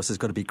list, of course, has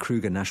got to be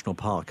Kruger National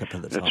Park up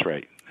at the top. That's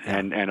right.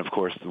 And of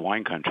course the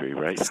wine country,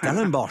 right?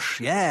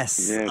 Stellenbosch,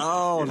 yes.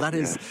 Oh, that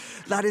is.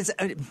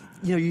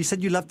 You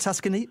said you love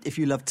Tuscany. If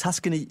you love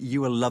Tuscany,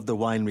 you will love the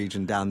wine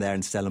region down there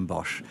in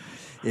Stellenbosch.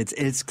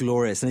 It's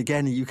glorious. And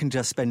again, you can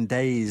just spend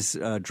days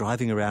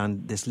driving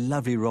around this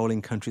lovely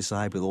rolling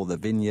countryside with all the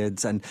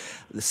vineyards. And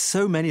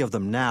so many of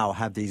them now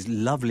have these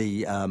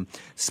lovely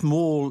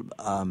small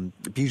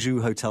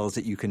bijou hotels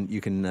that you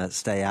can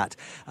stay at,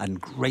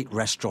 and great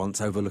restaurants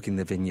overlooking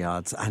the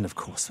vineyards. And, of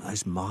course,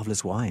 those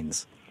marvellous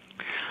wines.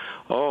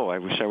 Oh, I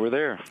wish I were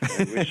there.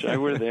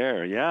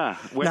 Yeah.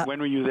 When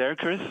were you there,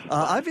 Chris?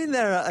 I've been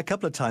there a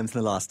couple of times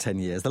in the last 10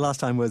 years. The last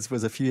time was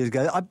a few years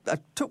ago. I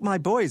took my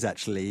boys,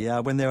 actually,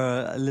 when they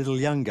were a little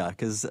younger,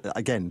 because,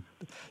 again,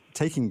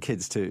 taking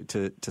kids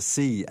to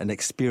see and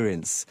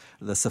experience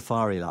the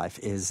safari life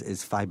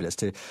is fabulous.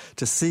 To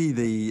see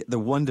the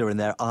wonder in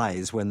their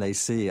eyes when they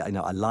see a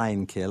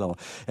lion kill,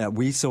 or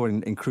we saw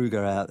in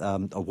Kruger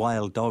a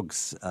wild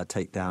dogs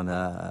take down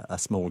a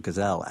small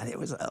gazelle, and it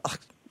was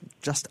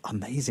just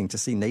amazing to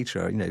see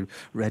nature,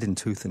 red in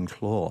tooth and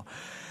claw.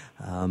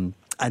 And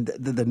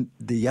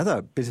the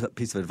other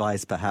piece of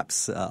advice,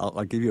 perhaps,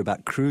 I'll give you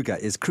about Kruger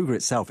is Kruger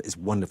itself is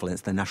wonderful.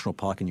 It's the national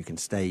park, and you can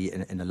stay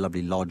in a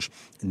lovely lodge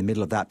in the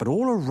middle of that. But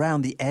all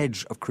around the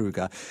edge of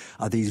Kruger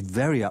are these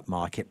very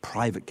upmarket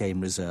private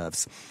game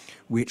reserves,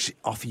 which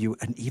offer you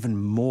an even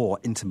more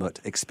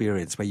intimate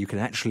experience, where you can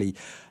actually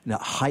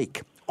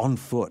hike on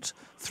foot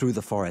through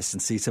the forest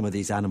and see some of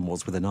these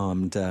animals with an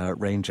armed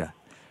ranger.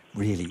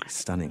 Really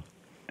stunning.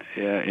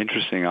 Yeah,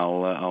 interesting.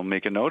 I'll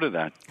make a note of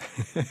that.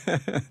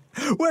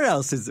 Where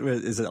else is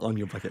it on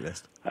your bucket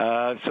list?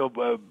 So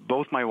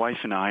both my wife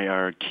and I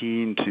are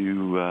keen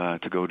to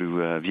go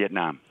to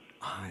Vietnam.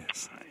 Oh,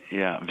 yes.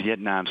 Yeah,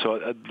 Vietnam.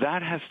 So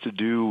that has to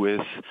do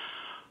with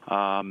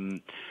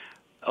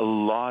a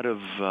lot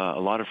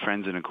of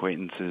friends and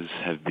acquaintances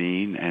have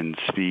been and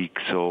speak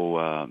so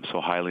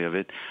highly of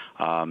it.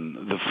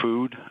 The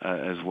food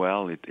as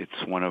well.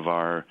 It's one of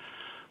our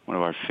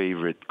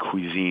favorite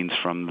cuisines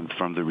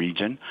from the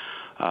region,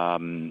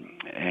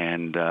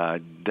 and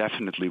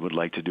definitely would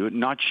like to do it.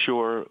 Not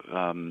sure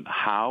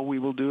how we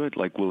will do it.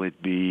 Like, will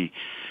it be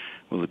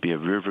a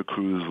river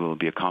cruise? Will it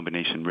be a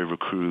combination river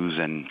cruise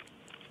and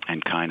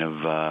kind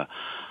of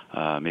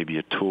maybe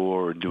a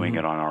tour, or doing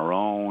it on our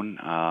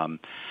own?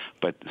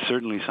 But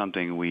certainly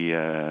something we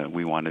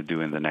want to do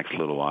in the next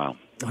little while.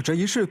 Oh, Joe,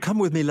 you should have come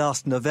with me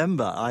last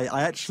November.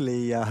 I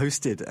actually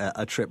hosted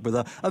a trip with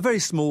a very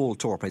small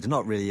tour operator,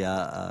 not really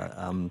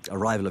a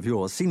rival of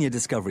yours, Senior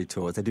Discovery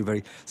Tours. They do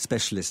very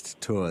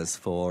specialist tours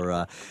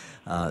for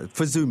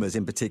Zoomers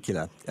in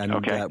particular.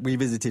 And we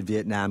visited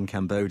Vietnam,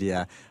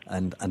 Cambodia,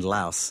 and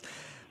Laos.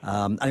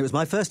 And it was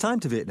my first time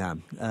to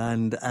Vietnam,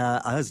 and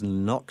I was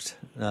knocked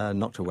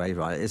away.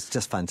 Right, it's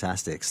just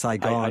fantastic.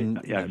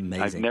 Saigon,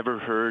 amazing.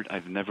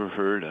 I've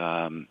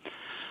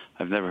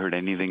never heard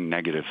anything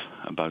negative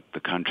about the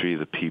country,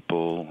 the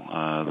people,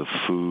 the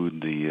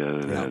food,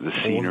 the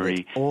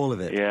scenery. All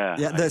of it. Yeah.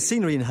 The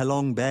scenery in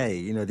Halong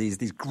Bay.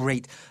 These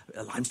great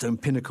limestone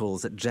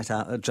pinnacles that jut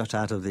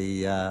out of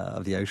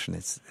the ocean.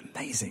 It's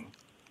amazing,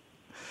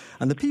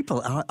 and the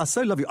people are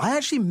so lovely. I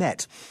actually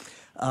met.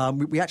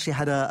 We actually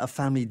had a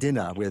family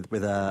dinner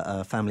with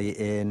a family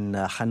in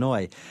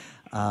Hanoi,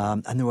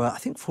 and there were, I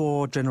think,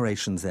 4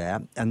 generations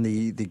there. And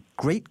the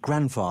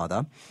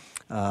great-grandfather,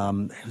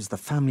 it was the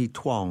family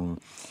Tuong.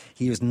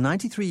 He was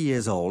 93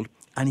 years old,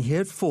 and he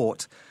had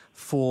fought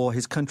for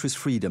his country's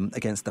freedom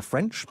against the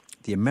French,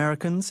 the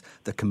Americans,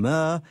 the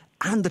Khmer,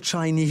 and the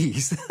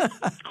Chinese.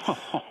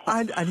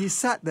 and he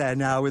sat there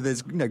now with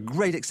his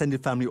great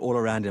extended family all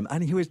around him,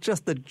 and he was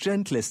just the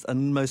gentlest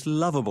and most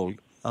lovable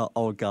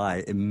old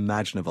guy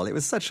imaginable. It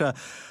was such a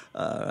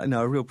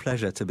real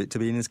pleasure to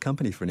be in his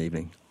company for an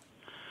evening.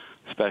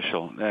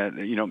 Special.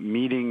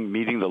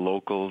 Meeting the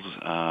locals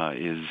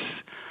is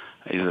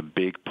a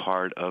big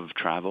part of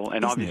travel,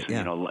 and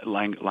obviously,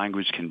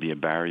 language can be a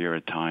barrier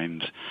at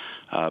times,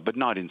 but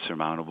not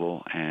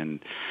insurmountable.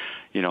 And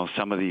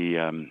some of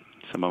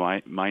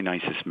my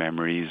nicest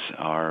memories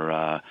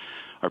are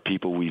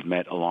people we've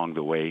met along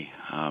the way.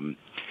 I'm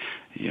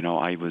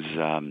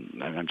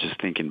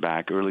just thinking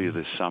back earlier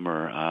this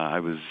summer.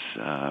 I was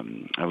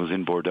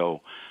in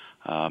Bordeaux.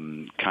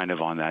 Kind of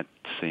on that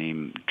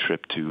same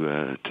trip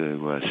to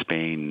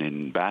Spain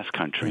in Basque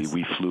Country.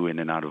 We flew in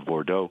and out of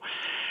Bordeaux,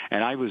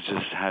 and I was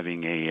just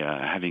having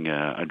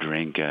a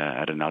drink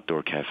at an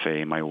outdoor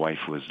cafe. My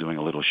wife was doing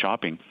a little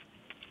shopping,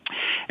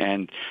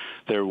 and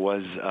there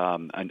was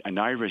an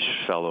Irish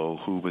fellow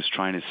who was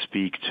trying to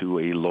speak to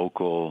a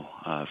local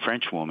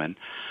French woman.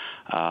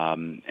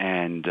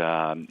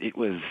 It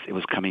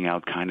was coming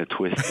out kind of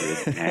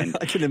twisted, and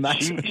I can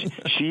imagine.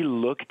 She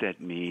looked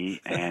at me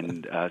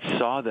and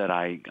saw that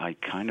I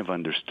kind of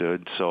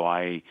understood, so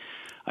I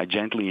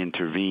gently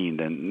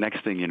intervened, and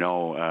next thing you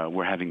know,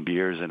 we're having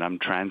beers, and I'm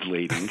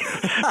translating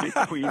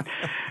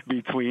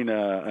between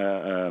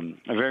a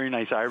very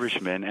nice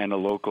Irishman and a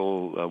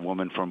local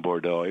woman from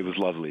Bordeaux. It was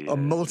lovely. A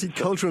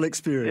multicultural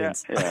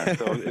experience. Yeah.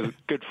 So it was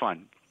good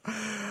fun.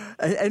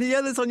 Any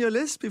others on your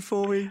list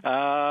before we?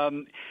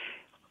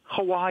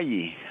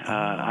 Hawaii.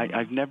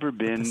 I've never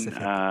been.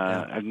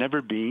 I've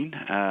never been,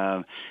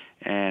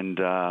 and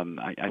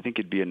I think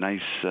it'd be a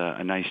nice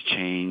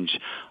change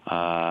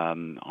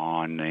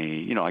on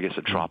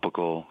a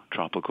tropical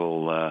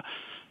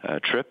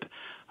trip.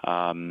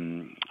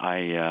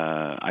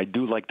 I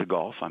do like the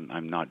golf.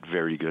 I'm not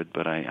very good,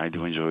 but I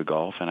do enjoy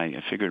golf, and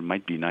I figured it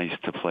might be nice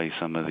to play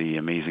some of the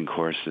amazing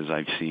courses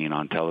I've seen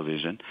on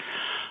television.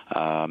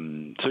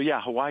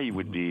 Hawaii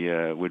would be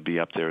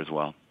up there as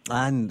well.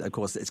 And, of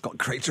course, it's got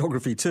great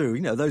geography, too.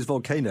 Those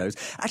volcanoes.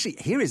 Actually,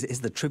 here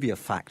is the trivia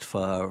fact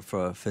for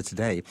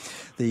today.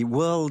 The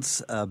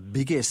world's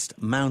biggest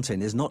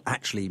mountain is not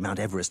actually Mount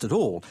Everest at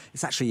all.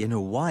 It's actually in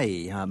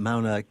Hawaii,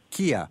 Mauna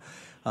Kea,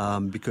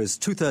 because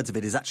 2/3 of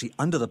it is actually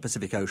under the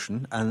Pacific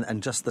Ocean,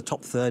 and just the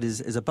top third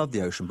is above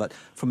the ocean. But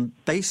from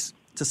base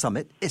to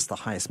summit, it's the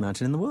highest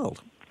mountain in the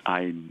world.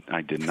 I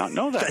did not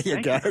know that. There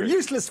you go.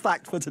 Useless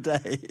fact for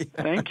today.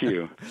 Thank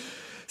you.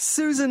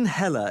 Susan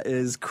Heller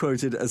is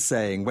quoted as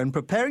saying, when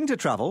preparing to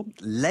travel,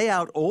 lay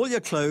out all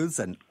your clothes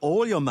and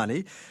all your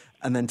money,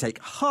 and then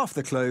take half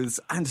the clothes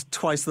and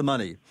twice the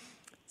money.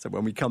 So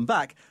when we come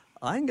back,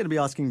 I'm going to be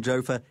asking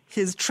Joe for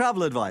his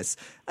travel advice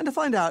and to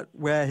find out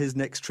where his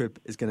next trip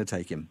is going to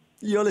take him.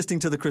 You're listening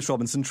to the Chris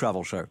Robinson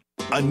Travel Show.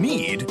 A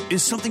need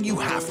is something you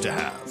have to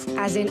have.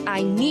 As in,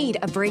 I need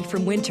a break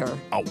from winter.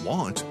 A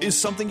want is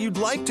something you'd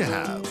like to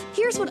have.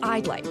 Here's what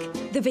I'd like.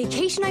 The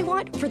vacation I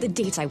want for the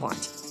dates I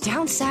want.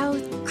 Down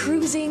south,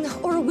 cruising,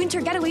 or a winter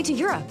getaway to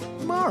Europe.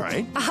 All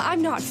right.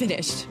 I'm not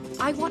finished.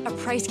 I want a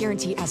price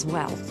guarantee as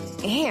well.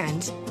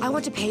 And I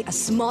want to pay a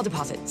small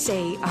deposit,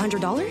 say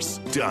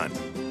 $100. Done.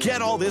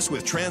 Get all this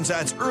with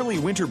Transat's early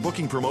winter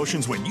booking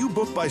promotions when you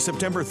book by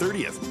September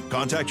 30th.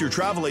 Contact your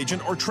travel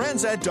agent or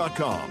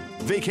Transat.com.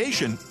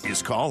 Vacation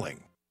is calling.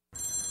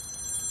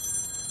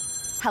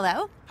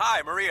 Hello?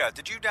 Hi, Maria.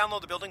 Did you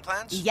download the building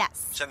plans?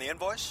 Yes. Send the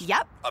invoice?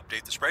 Yep.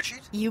 Update the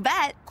spreadsheet? You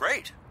bet.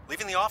 Great.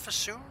 Leaving the office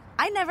soon?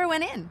 I never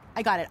went in.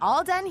 I got it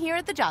all done here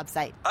at the job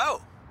site.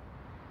 Oh.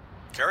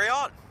 Carry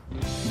on.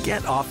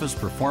 Get Office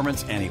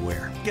Performance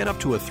anywhere. Get up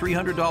to a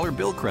 $300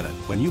 bill credit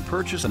when you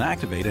purchase and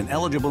activate an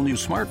eligible new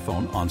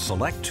smartphone on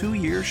select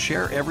 2-year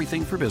Share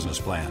Everything for Business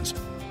plans.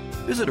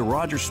 Visit a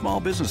Rogers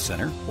Small Business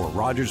Center or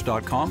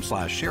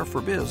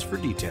rogers.com/shareforbiz for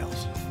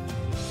details.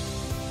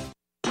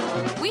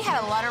 We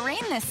had a lot of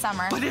rain this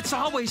summer. But it's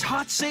always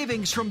hot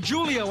savings from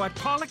Julio at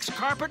Pollock's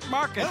Carpet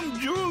Market. I'm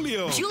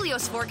Julio.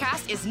 Julio's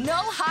forecast is no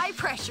high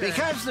pressure.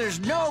 Because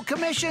there's no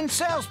commission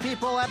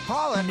salespeople at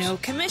Pollock's. No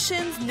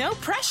commissions, no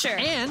pressure.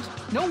 And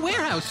no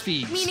warehouse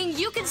fees. Meaning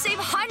you can save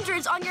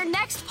hundreds on your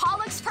next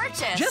Pollock's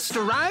purchase. Just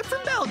arrived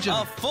from Belgium.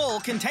 A full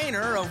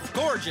container of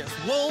gorgeous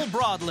wool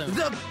broadloom.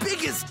 The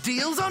biggest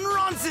deals on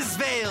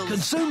Roncesvalles.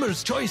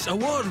 Consumer's Choice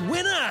Award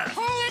winner.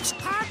 Pollock's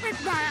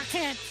Carpet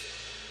Market.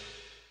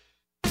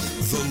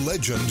 The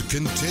legend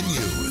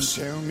continues.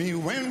 Tell me,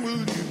 when will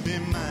you be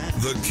mine?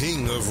 The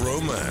king of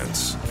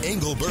romance,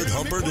 Engelbert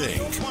Humperdinck,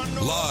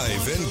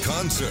 live in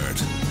concert.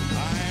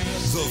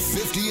 The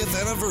 50th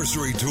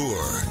anniversary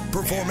tour,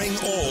 performing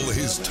all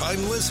his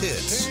timeless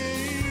hits.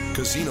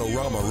 Casino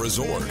Rama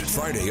Resort,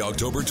 Friday,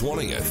 October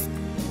 20th.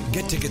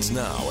 Get tickets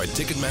now at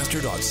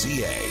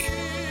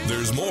Ticketmaster.ca.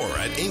 There's more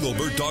at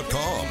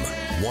Engelbert.com.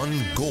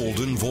 One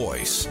golden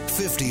voice,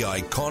 50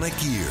 iconic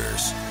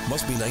years.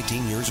 Must be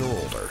 19 years or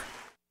older.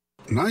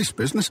 Nice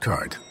business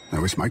card. I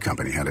wish my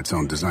company had its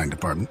own design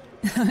department.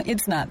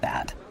 It's not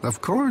that. Of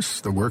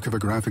course, the work of a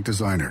graphic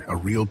designer, a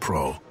real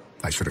pro.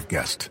 I should have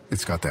guessed.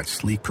 It's got that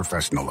sleek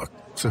professional look.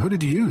 So who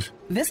did you use?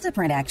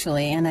 Vistaprint,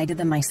 actually, and I did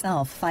them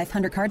myself.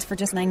 500 cards for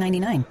just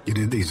 $9.99. You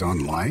did these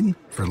online?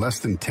 For less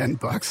than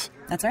 $10?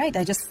 That's right.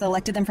 I just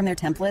selected them from their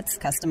templates,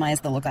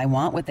 customized the look I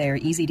want with their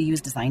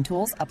easy-to-use design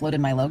tools, uploaded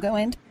my logo,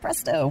 and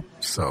presto.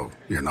 So,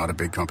 you're not a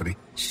big company?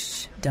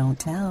 Shh, don't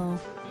tell.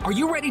 Are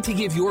you ready to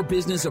give your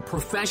business a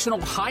professional,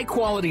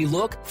 high-quality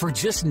look for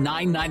just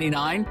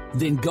 $9.99?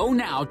 Then go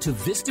now to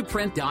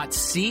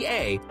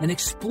vistaprint.ca and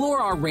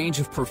explore our range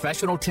of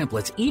professional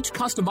templates, each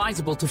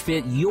customizable to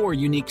fit your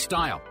unique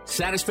style.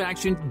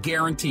 Satisfaction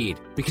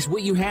guaranteed, because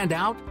what you hand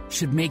out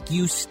should make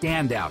you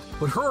stand out.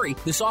 But hurry,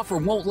 this offer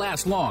won't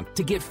last long.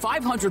 To get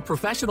 500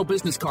 professional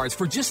business cards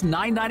for just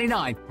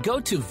 $9.99, go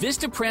to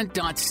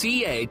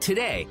vistaprint.ca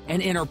today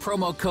and enter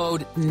promo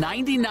code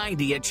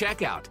 9090 at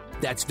checkout.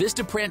 That's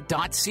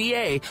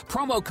vistaprint.ca,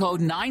 promo code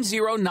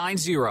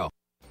 9090.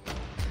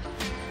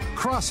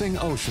 Crossing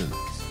oceans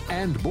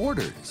and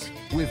borders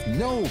with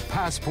no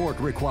passport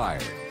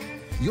required.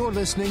 You're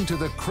listening to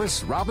the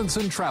Chris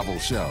Robinson Travel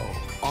Show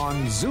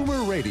on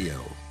Zoomer Radio.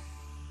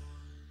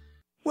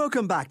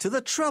 Welcome back to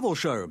the Travel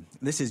Show.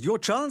 This is your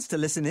chance to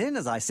listen in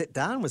as I sit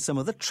down with some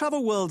of the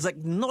travel world's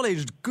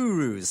acknowledged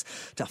gurus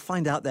to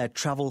find out their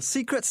travel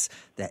secrets,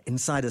 their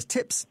insiders'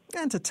 tips,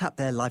 and to tap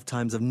their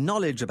lifetimes of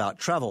knowledge about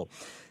travel.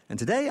 And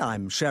today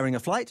I'm sharing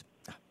a flight,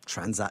 a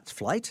Transat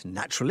flight,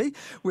 naturally,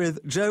 with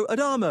Joe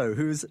Adamo,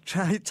 whose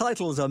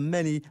titles are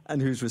many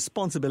and whose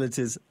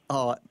responsibilities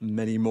are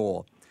many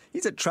more.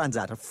 He's at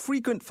Transat, a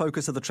frequent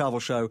focus of the Travel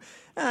Show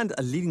and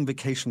a leading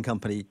vacation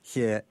company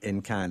here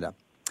in Canada.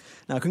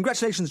 Now,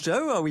 congratulations,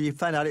 Joe. We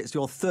found out it's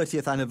your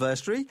 30th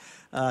anniversary,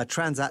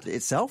 Transat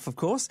itself, of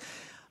course.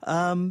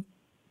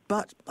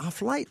 But our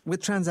flight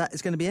with Transat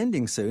is going to be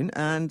ending soon,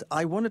 and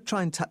I want to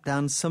try and tap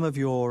down some of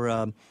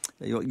your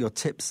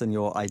tips and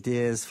your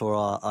ideas for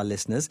our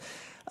listeners.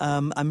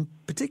 And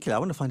particularly, I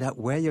want to find out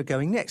where you're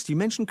going next. You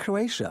mentioned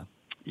Croatia.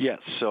 Yes,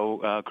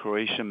 so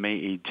Croatia,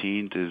 May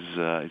 18th is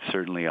it's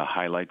certainly a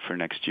highlight for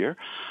next year.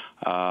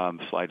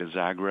 Fly to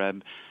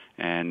Zagreb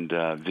and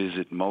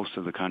visit most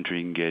of the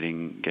country,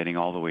 getting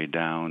all the way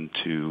down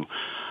to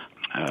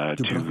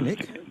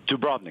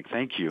Dubrovnik.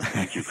 Thank you,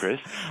 Chris.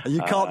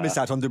 You can't miss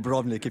out on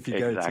Dubrovnik if you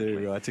exactly.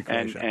 go to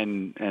Croatia,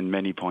 and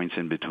many points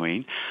in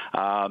between.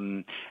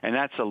 And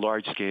that's a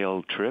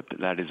large-scale trip.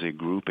 That is a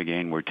group.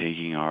 Again, we're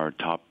taking our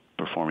top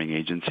performing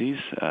agencies.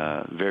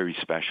 Very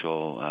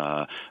special,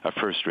 a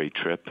first-rate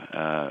trip.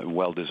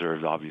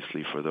 Well-deserved,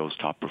 obviously, for those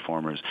top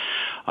performers.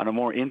 On a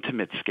more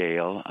intimate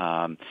scale,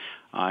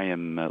 I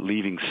am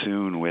leaving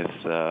soon with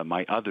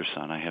my other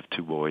son. I have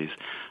two boys.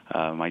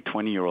 My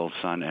 20-year-old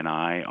son and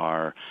I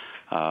are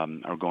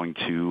going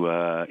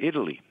to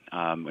Italy.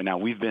 Now,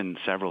 we've been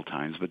several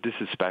times, but this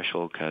is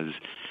special because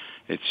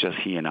it's just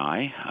he and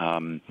I.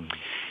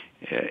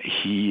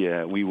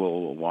 We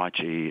will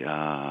watch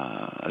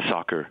a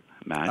soccer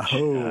match.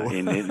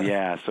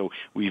 So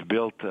we've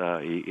built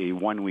a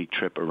one-week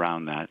trip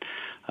around that.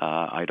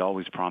 I'd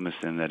always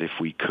promised him that if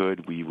we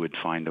could, we would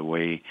find a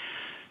way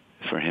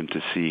for him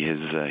to see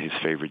his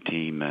favorite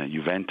team,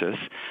 Juventus.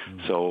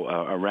 So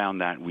around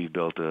that, we've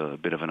built a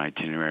bit of an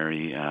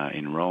itinerary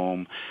in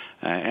Rome,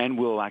 and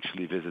we'll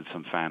actually visit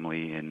some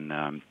family in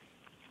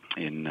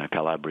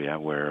Calabria,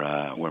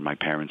 where my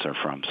parents are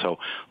from. So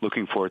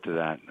looking forward to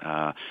that.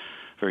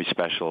 Very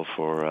special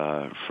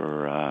for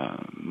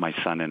my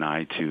son and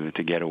I to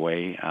get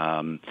away.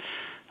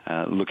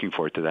 Looking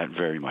forward to that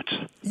very much.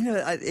 You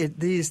know,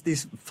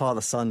 these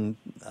father-son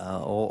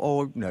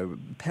or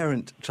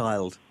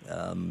parent-child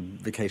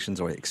vacations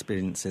or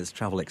experiences,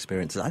 travel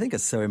experiences, I think are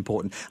so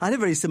important. I had a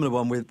very similar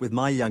one with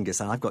my youngest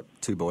son. I've got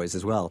two boys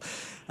as well.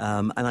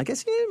 And I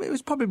guess it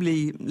was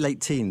probably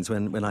late teens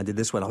when I did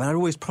this one. I mean, I'd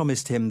always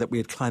promised him that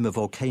we'd climb a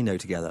volcano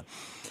together.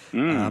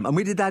 And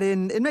we did that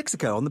in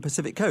Mexico on the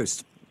Pacific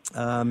coast.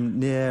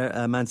 Near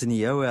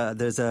Manzanillo,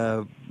 there's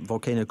a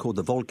volcano called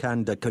the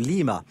Volcan de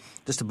Colima,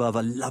 just above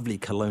a lovely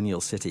colonial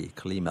city,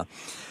 Colima.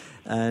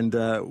 And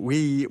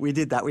we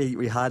did that.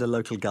 We hired a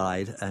local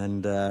guide,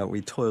 and we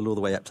toiled all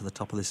the way up to the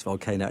top of this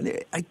volcano.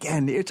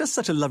 And it was just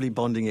such a lovely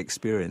bonding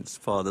experience,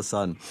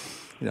 father-son.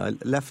 You know, I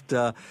left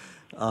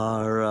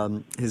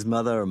his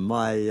mother and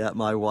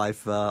my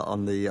wife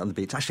on the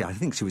beach. Actually, I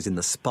think she was in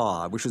the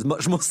spa, which was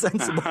much more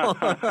sensible.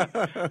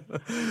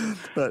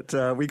 But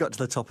we got to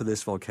the top of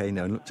this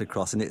volcano and looked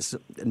across, and its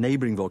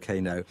neighbouring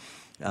volcano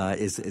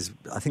is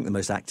I think the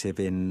most active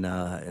in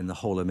the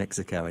whole of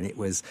Mexico, and it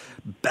was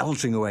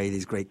belching away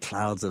these great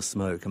clouds of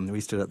smoke. I mean,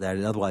 we stood up there,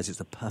 and otherwise it's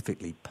a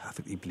perfectly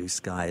blue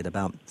sky at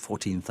about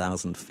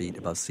 14,000 feet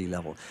above sea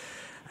level.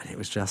 And it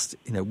was just,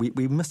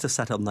 we must have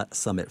sat on that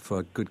summit for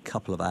a good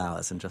couple of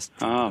hours and just...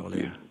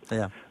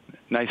 Yeah.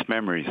 Nice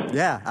memories.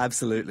 Yeah,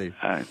 absolutely.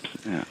 Yeah.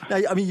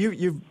 Now, I mean,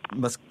 you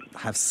must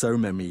have so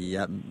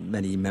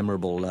many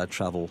memorable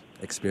travel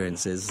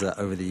experiences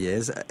over the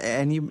years.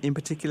 Any in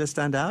particular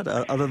stand out,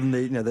 other than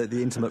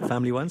the intimate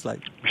family ones?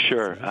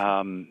 Sure.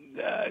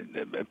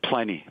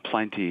 Plenty.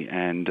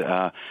 And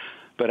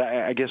but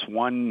I guess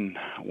one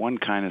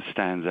kind of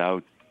stands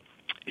out.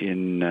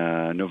 In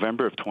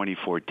November of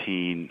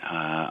 2014,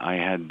 I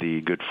had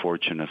the good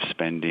fortune of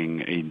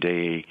spending a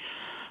day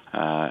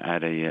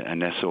at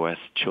an SOS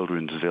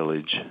Children's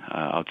Village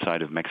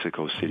outside of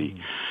Mexico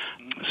City.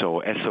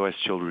 So SOS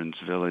Children's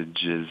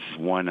Village is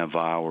one of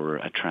our,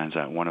 at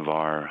Transat, one of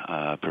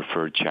our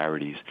preferred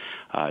charities.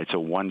 It's a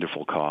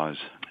wonderful cause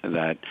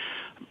that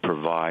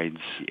provides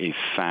a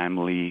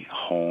family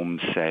home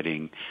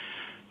setting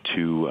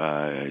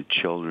to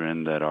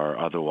children that are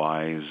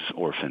otherwise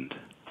orphaned.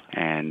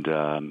 And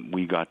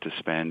we got to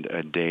spend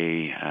a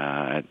day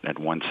at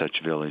one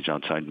such village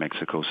outside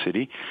Mexico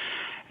City.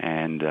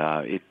 And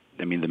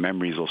the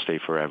memories will stay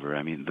forever.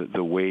 I mean,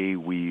 the way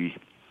we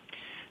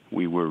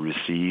were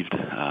received,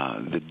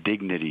 the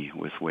dignity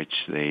with which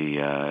they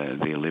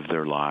lived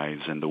their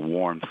lives, and the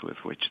warmth with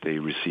which they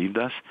received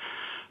us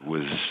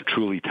was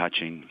truly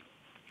touching,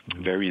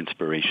 very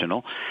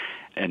inspirational,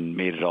 and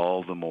made it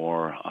all the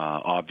more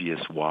obvious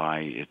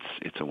why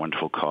it's a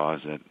wonderful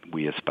cause that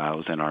we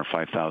espouse and our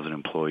 5,000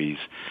 employees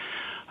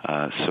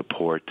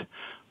support,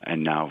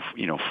 and now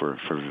for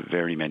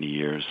very many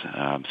years.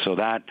 So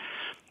that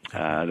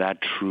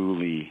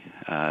truly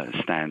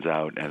stands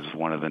out as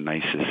one of the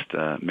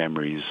nicest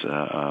memories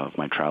of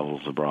my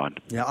travels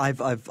abroad. Yeah,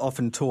 I've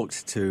often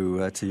talked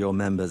to your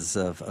members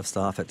of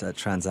staff at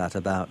Transat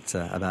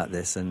about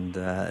this, and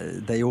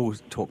they all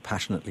talk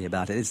passionately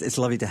about it. It's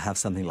lovely to have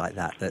something like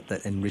that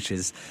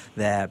enriches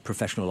their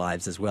professional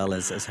lives as well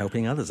as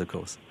helping others, of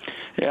course.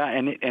 Yeah,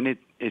 and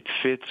it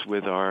fits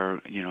with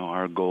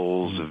our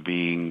goals of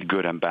being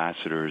good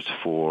ambassadors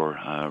for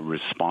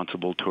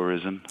responsible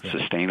tourism,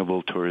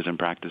 sustainable tourism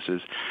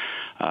practices.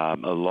 A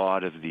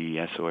lot of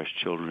the SOS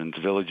Children's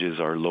Villages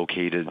are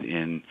located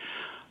in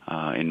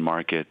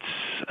markets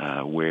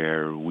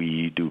where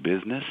we do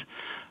business.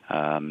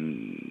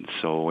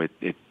 So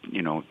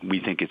we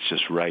think it's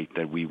just right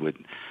that we would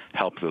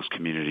help those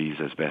communities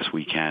as best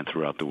we can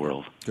throughout the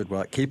world. Good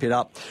work. Keep it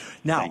up.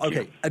 Now,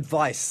 okay,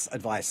 advice.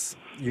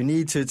 You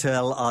need to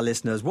tell our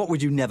listeners, what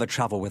would you never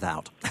travel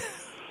without?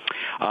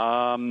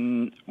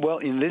 Well,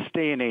 in this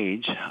day and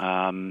age,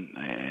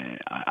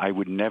 I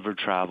would never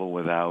travel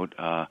without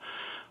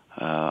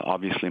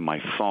obviously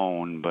my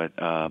phone, but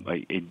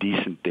a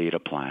decent data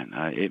plan.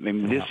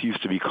 This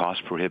used to be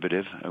cost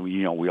prohibitive.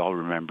 We all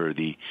remember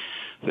the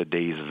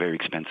days of very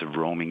expensive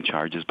roaming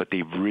charges, but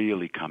they've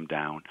really come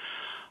down.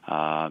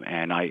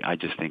 And I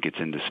just think it's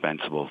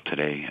indispensable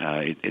today.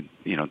 It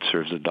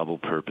serves a double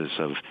purpose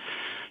of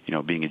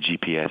being a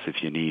GPS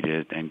if you need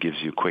it, and gives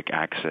you quick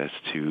access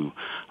to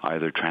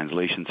either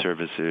translation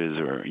services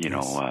or,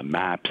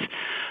 maps.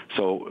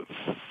 So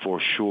for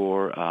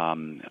sure,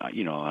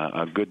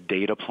 a good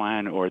data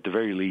plan, or at the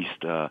very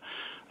least,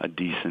 a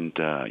decent,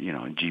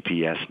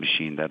 GPS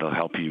machine that'll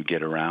help you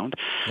get around.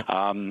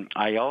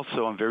 I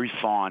also am very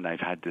fond, I've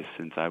had this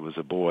since I was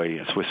a boy,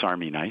 a Swiss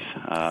Army knife.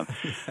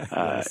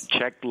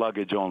 Checked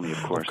luggage only,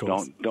 of course.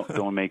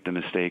 Don't make the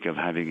mistake of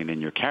having it in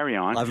your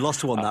carry-on. I've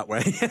lost one that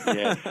way.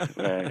 Yes,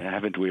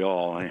 haven't we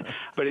all?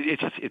 But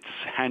it's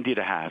handy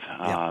to have.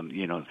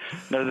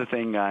 Another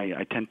thing,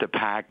 I tend to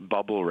pack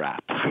bubble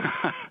wrap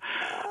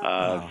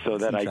so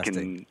that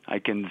I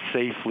can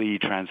safely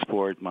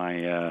transport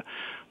my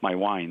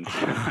wines.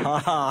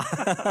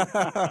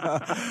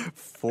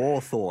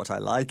 Forethought, I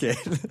like it.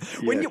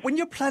 When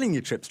you're planning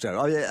your trips, Joe,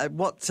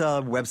 what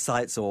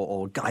websites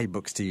or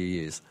guidebooks do you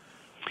use?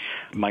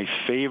 My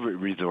favorite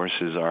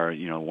resources are,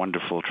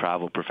 wonderful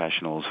travel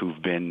professionals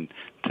who've been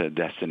to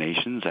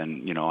destinations,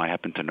 and, I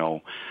happen to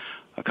know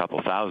a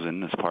couple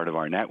thousand as part of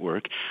our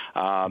network.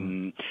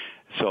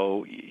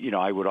 So,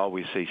 I would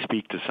always say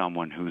speak to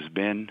someone who's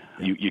been.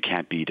 You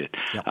can't beat it.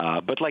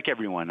 But like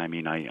everyone,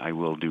 I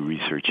will do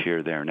research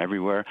here, there, and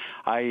everywhere.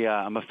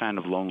 I'm a fan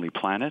of Lonely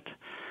Planet.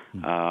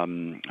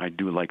 I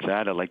do like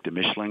that. I like the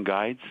Michelin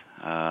guides,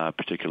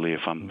 particularly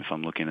if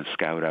I'm looking to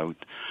scout out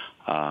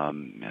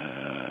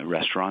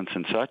restaurants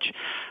and such.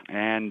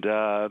 And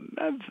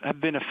I've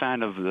been a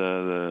fan of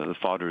the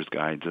Fodder's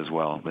guides as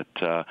well. But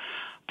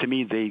to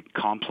me, they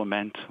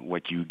complement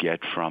what you get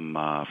from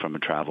a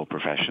travel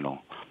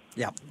professional.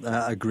 Yeah,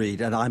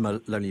 agreed. And I'm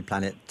a Lonely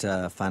Planet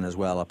fan as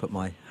well. I'll put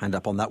my hand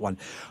up on that one.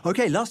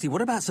 Okay, lastly,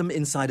 what about some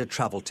insider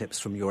travel tips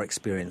from your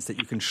experience that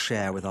you can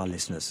share with our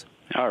listeners?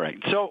 All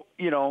right. So,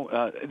 these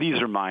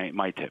are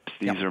my tips.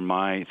 These are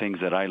my things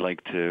that I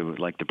like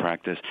to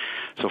practice.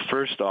 So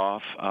first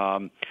off,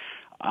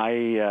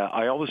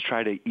 I always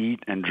try to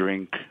eat and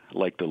drink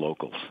like the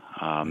locals.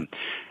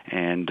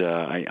 And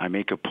I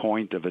make a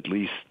point of at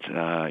least,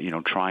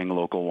 trying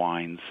local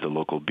wines, the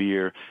local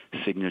beer,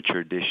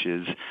 signature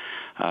dishes,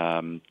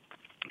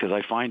 because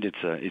I find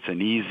it's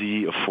an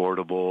easy,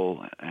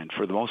 affordable, and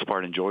for the most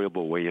part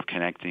enjoyable way of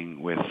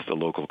connecting with the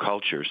local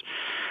cultures.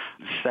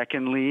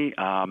 Secondly,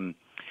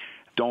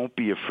 don't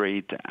be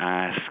afraid to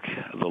ask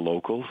the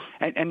locals,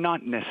 and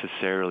not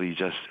necessarily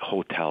just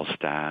hotel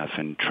staff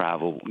and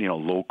travel,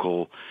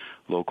 local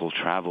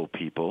travel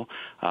people.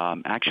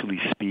 Actually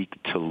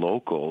speak to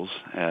locals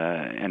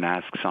and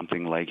ask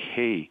something like,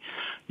 hey,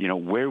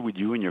 where would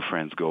you and your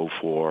friends go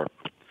for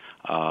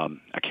a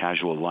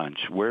casual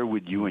lunch? Where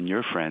would you and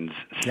your friends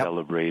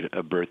celebrate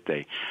a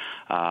birthday?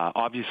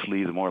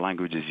 Obviously, the more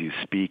languages you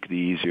speak, the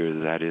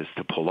easier that is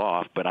to pull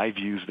off, but I've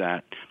used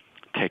that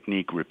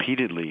technique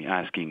repeatedly,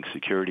 asking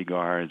security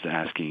guards,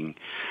 asking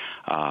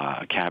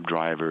cab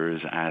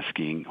drivers,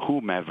 asking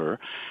whomever,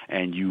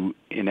 and you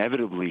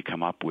inevitably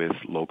come up with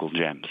local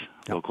gems.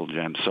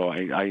 So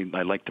I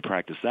like to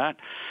practice that.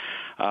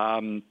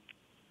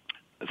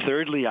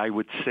 Thirdly, I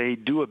would say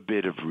do a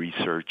bit of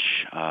research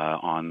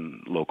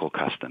on local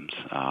customs.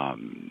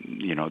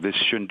 This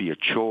shouldn't be a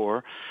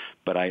chore,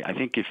 but I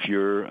think if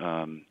you're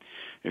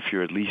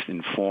at least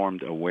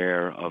informed,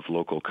 aware of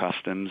local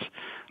customs,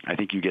 I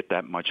think you get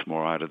that much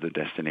more out of the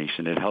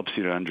destination. It helps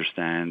you to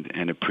understand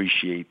and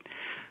appreciate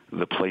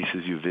the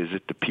places you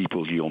visit, the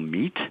people you'll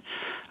meet.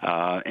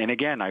 And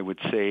again, I would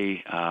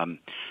say,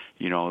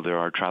 there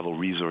are travel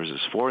resources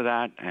for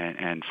that,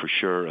 and for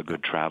sure a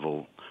good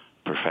travel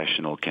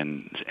professional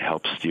can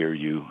help steer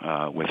you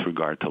with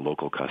regard to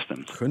local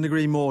customs. Couldn't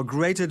agree more.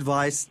 Great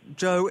advice.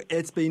 Joe,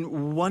 it's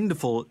been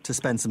wonderful to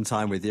spend some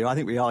time with you. I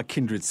think we are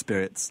kindred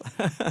spirits.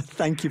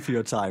 Thank you for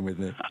your time with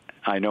me.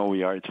 I know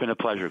we are. It's been a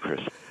pleasure,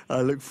 Chris.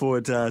 I look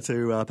forward to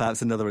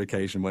perhaps another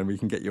occasion when we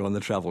can get you on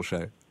the travel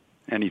show.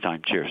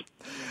 Anytime. Cheers.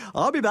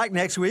 I'll be back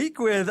next week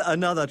with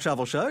another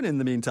travel show. And in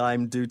the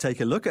meantime, do take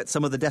a look at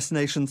some of the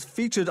destinations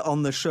featured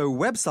on the show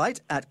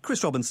website at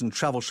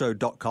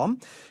chrisrobinsontravelshow.com,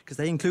 because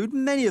they include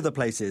many of the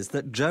places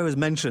that Joe has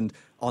mentioned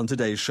on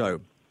today's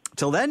show.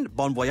 Till then,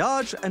 bon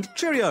voyage and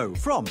cheerio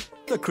from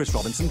the Chris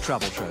Robinson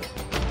Travel Show.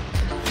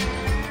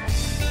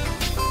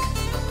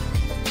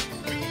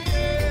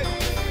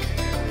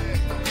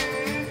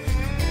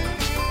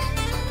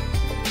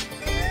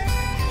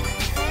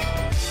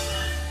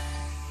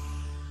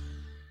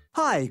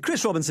 Hi,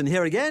 Chris Robinson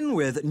here again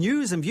with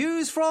news and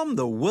views from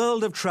the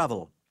world of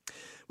travel.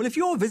 Well, if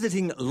you're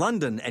visiting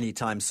London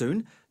anytime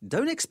soon,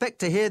 don't expect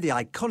to hear the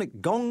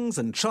iconic gongs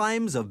and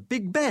chimes of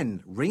Big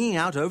Ben ringing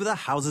out over the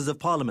Houses of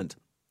Parliament.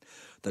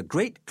 The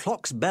great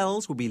clock's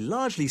bells will be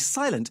largely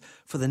silent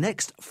for the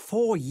next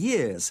 4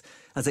 years,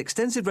 as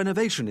extensive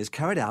renovation is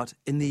carried out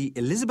in the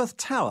Elizabeth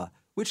Tower,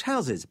 which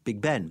houses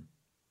Big Ben.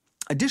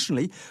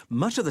 Additionally,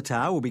 much of the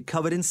tower will be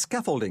covered in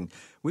scaffolding,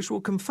 which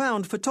will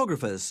confound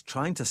photographers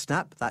trying to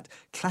snap that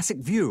classic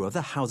view of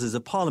the Houses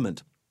of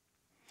Parliament.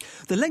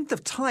 The length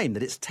of time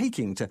that it's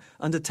taking to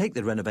undertake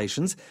the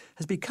renovations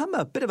has become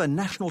a bit of a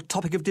national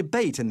topic of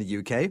debate in the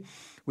UK,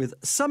 with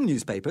some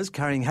newspapers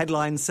carrying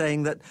headlines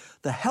saying that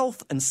the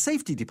Health and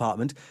Safety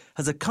Department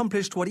has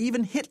accomplished what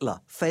even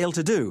Hitler failed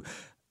to do,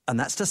 and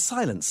that's to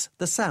silence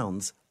the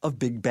sounds of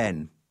Big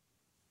Ben.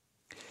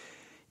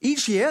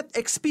 Each year,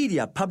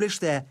 Expedia publish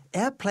their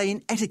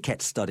airplane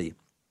etiquette study.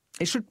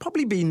 It should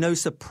probably be no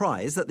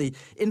surprise that the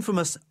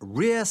infamous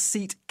rear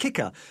seat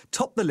kicker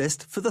topped the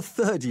list for the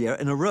third year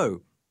in a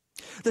row.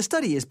 The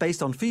study is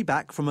based on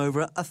feedback from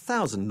over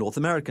 1,000 North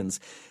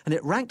Americans, and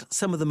it ranked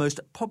some of the most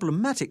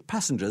problematic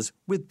passengers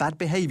with bad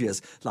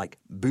behaviours like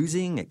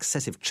boozing,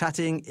 excessive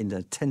chatting,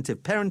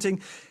 inattentive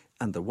parenting,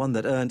 and the one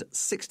that earned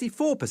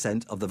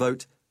 64% of the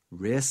vote,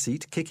 rear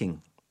seat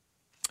kicking.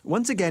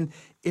 Once again,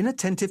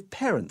 inattentive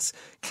parents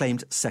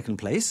claimed second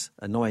place,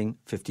 annoying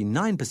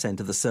 59%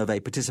 of the survey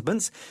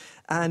participants,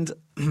 and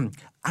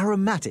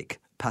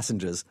aromatic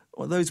passengers,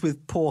 or those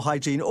with poor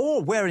hygiene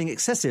or wearing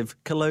excessive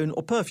cologne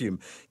or perfume,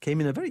 came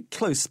in a very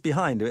close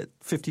behind at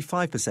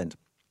 55%.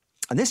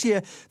 And this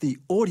year, the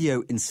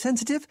audio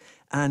insensitive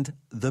and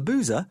the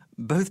boozer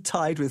both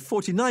tied with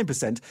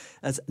 49%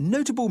 as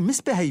notable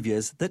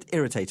misbehaviours that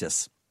irritate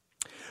us.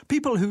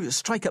 People who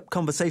strike up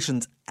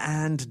conversations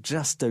and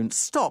just don't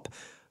stop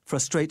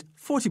frustrate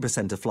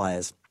 40% of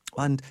flyers,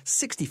 and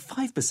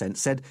 65%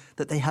 said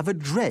that they have a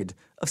dread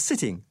of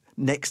sitting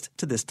next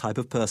to this type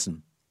of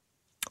person.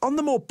 On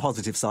the more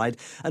positive side,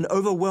 an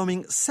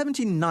overwhelming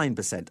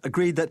 79%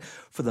 agreed that,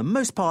 for the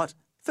most part,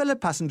 fellow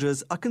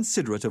passengers are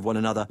considerate of one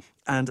another,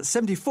 and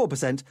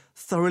 74%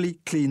 thoroughly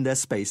clean their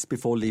space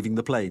before leaving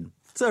the plane.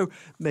 So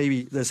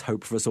maybe there's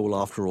hope for us all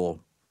after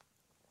all.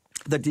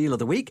 The deal of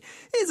the week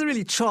is a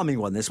really charming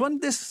one, this one.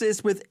 This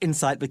is with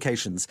Insight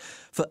Vacations.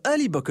 For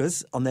early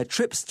bookers on their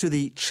trips to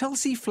the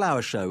Chelsea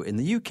Flower Show in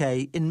the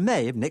UK in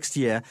May of next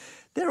year,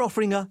 they're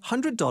offering a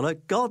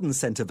 $100 garden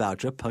centre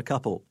voucher per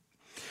couple.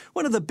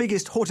 One of the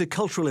biggest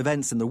horticultural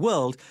events in the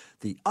world,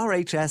 the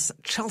RHS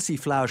Chelsea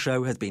Flower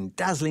Show has been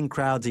dazzling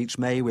crowds each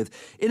May with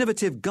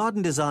innovative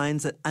garden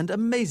designs and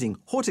amazing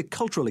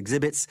horticultural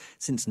exhibits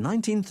since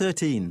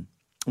 1913.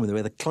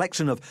 With a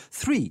collection of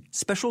 3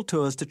 special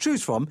tours to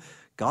choose from,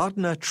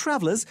 gardener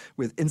travellers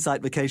with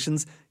Insight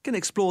Vacations can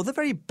explore the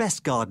very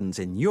best gardens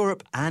in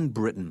Europe and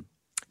Britain.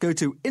 Go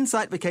to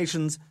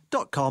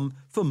insightvacations.com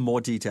for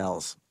more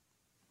details.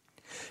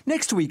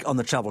 Next week on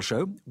The Travel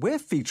Show, we're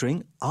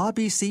featuring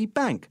RBC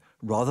Bank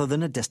rather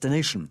than a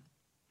destination.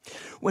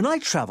 When I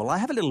travel, I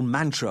have a little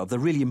mantra of the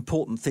really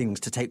important things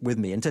to take with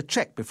me and to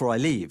check before I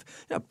leave.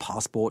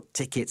 Passport,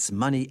 tickets,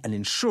 money and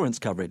insurance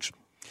coverage.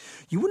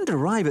 You wouldn't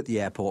arrive at the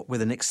airport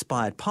with an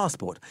expired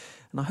passport,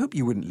 and I hope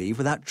you wouldn't leave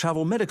without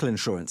travel medical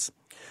insurance.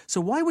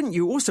 So why wouldn't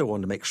you also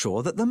want to make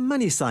sure that the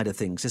money side of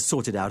things is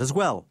sorted out as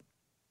well?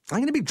 I'm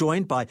going to be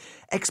joined by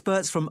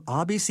experts from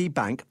RBC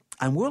Bank,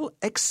 and we'll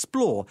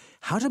explore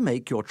how to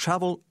make your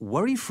travel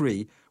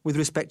worry-free with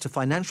respect to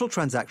financial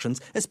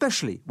transactions,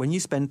 especially when you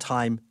spend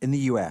time in the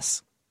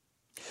US.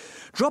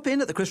 Drop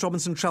in at the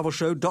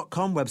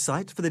chrisrobinsontravelshow.com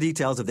website for the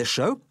details of this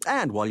show,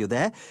 and while you're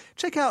there,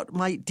 check out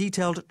my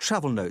detailed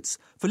travel notes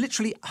for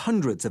literally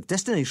hundreds of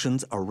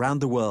destinations around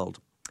the world.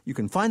 You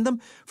can find them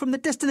from the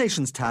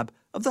Destinations tab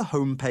of the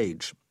home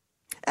page.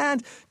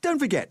 And don't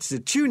forget to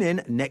tune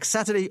in next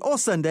Saturday or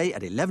Sunday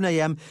at 11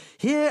 a.m.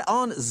 here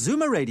on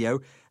Zoomer Radio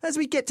as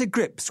we get to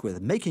grips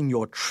with making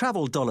your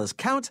travel dollars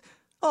count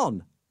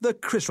on the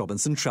Chris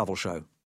Robinson Travel Show.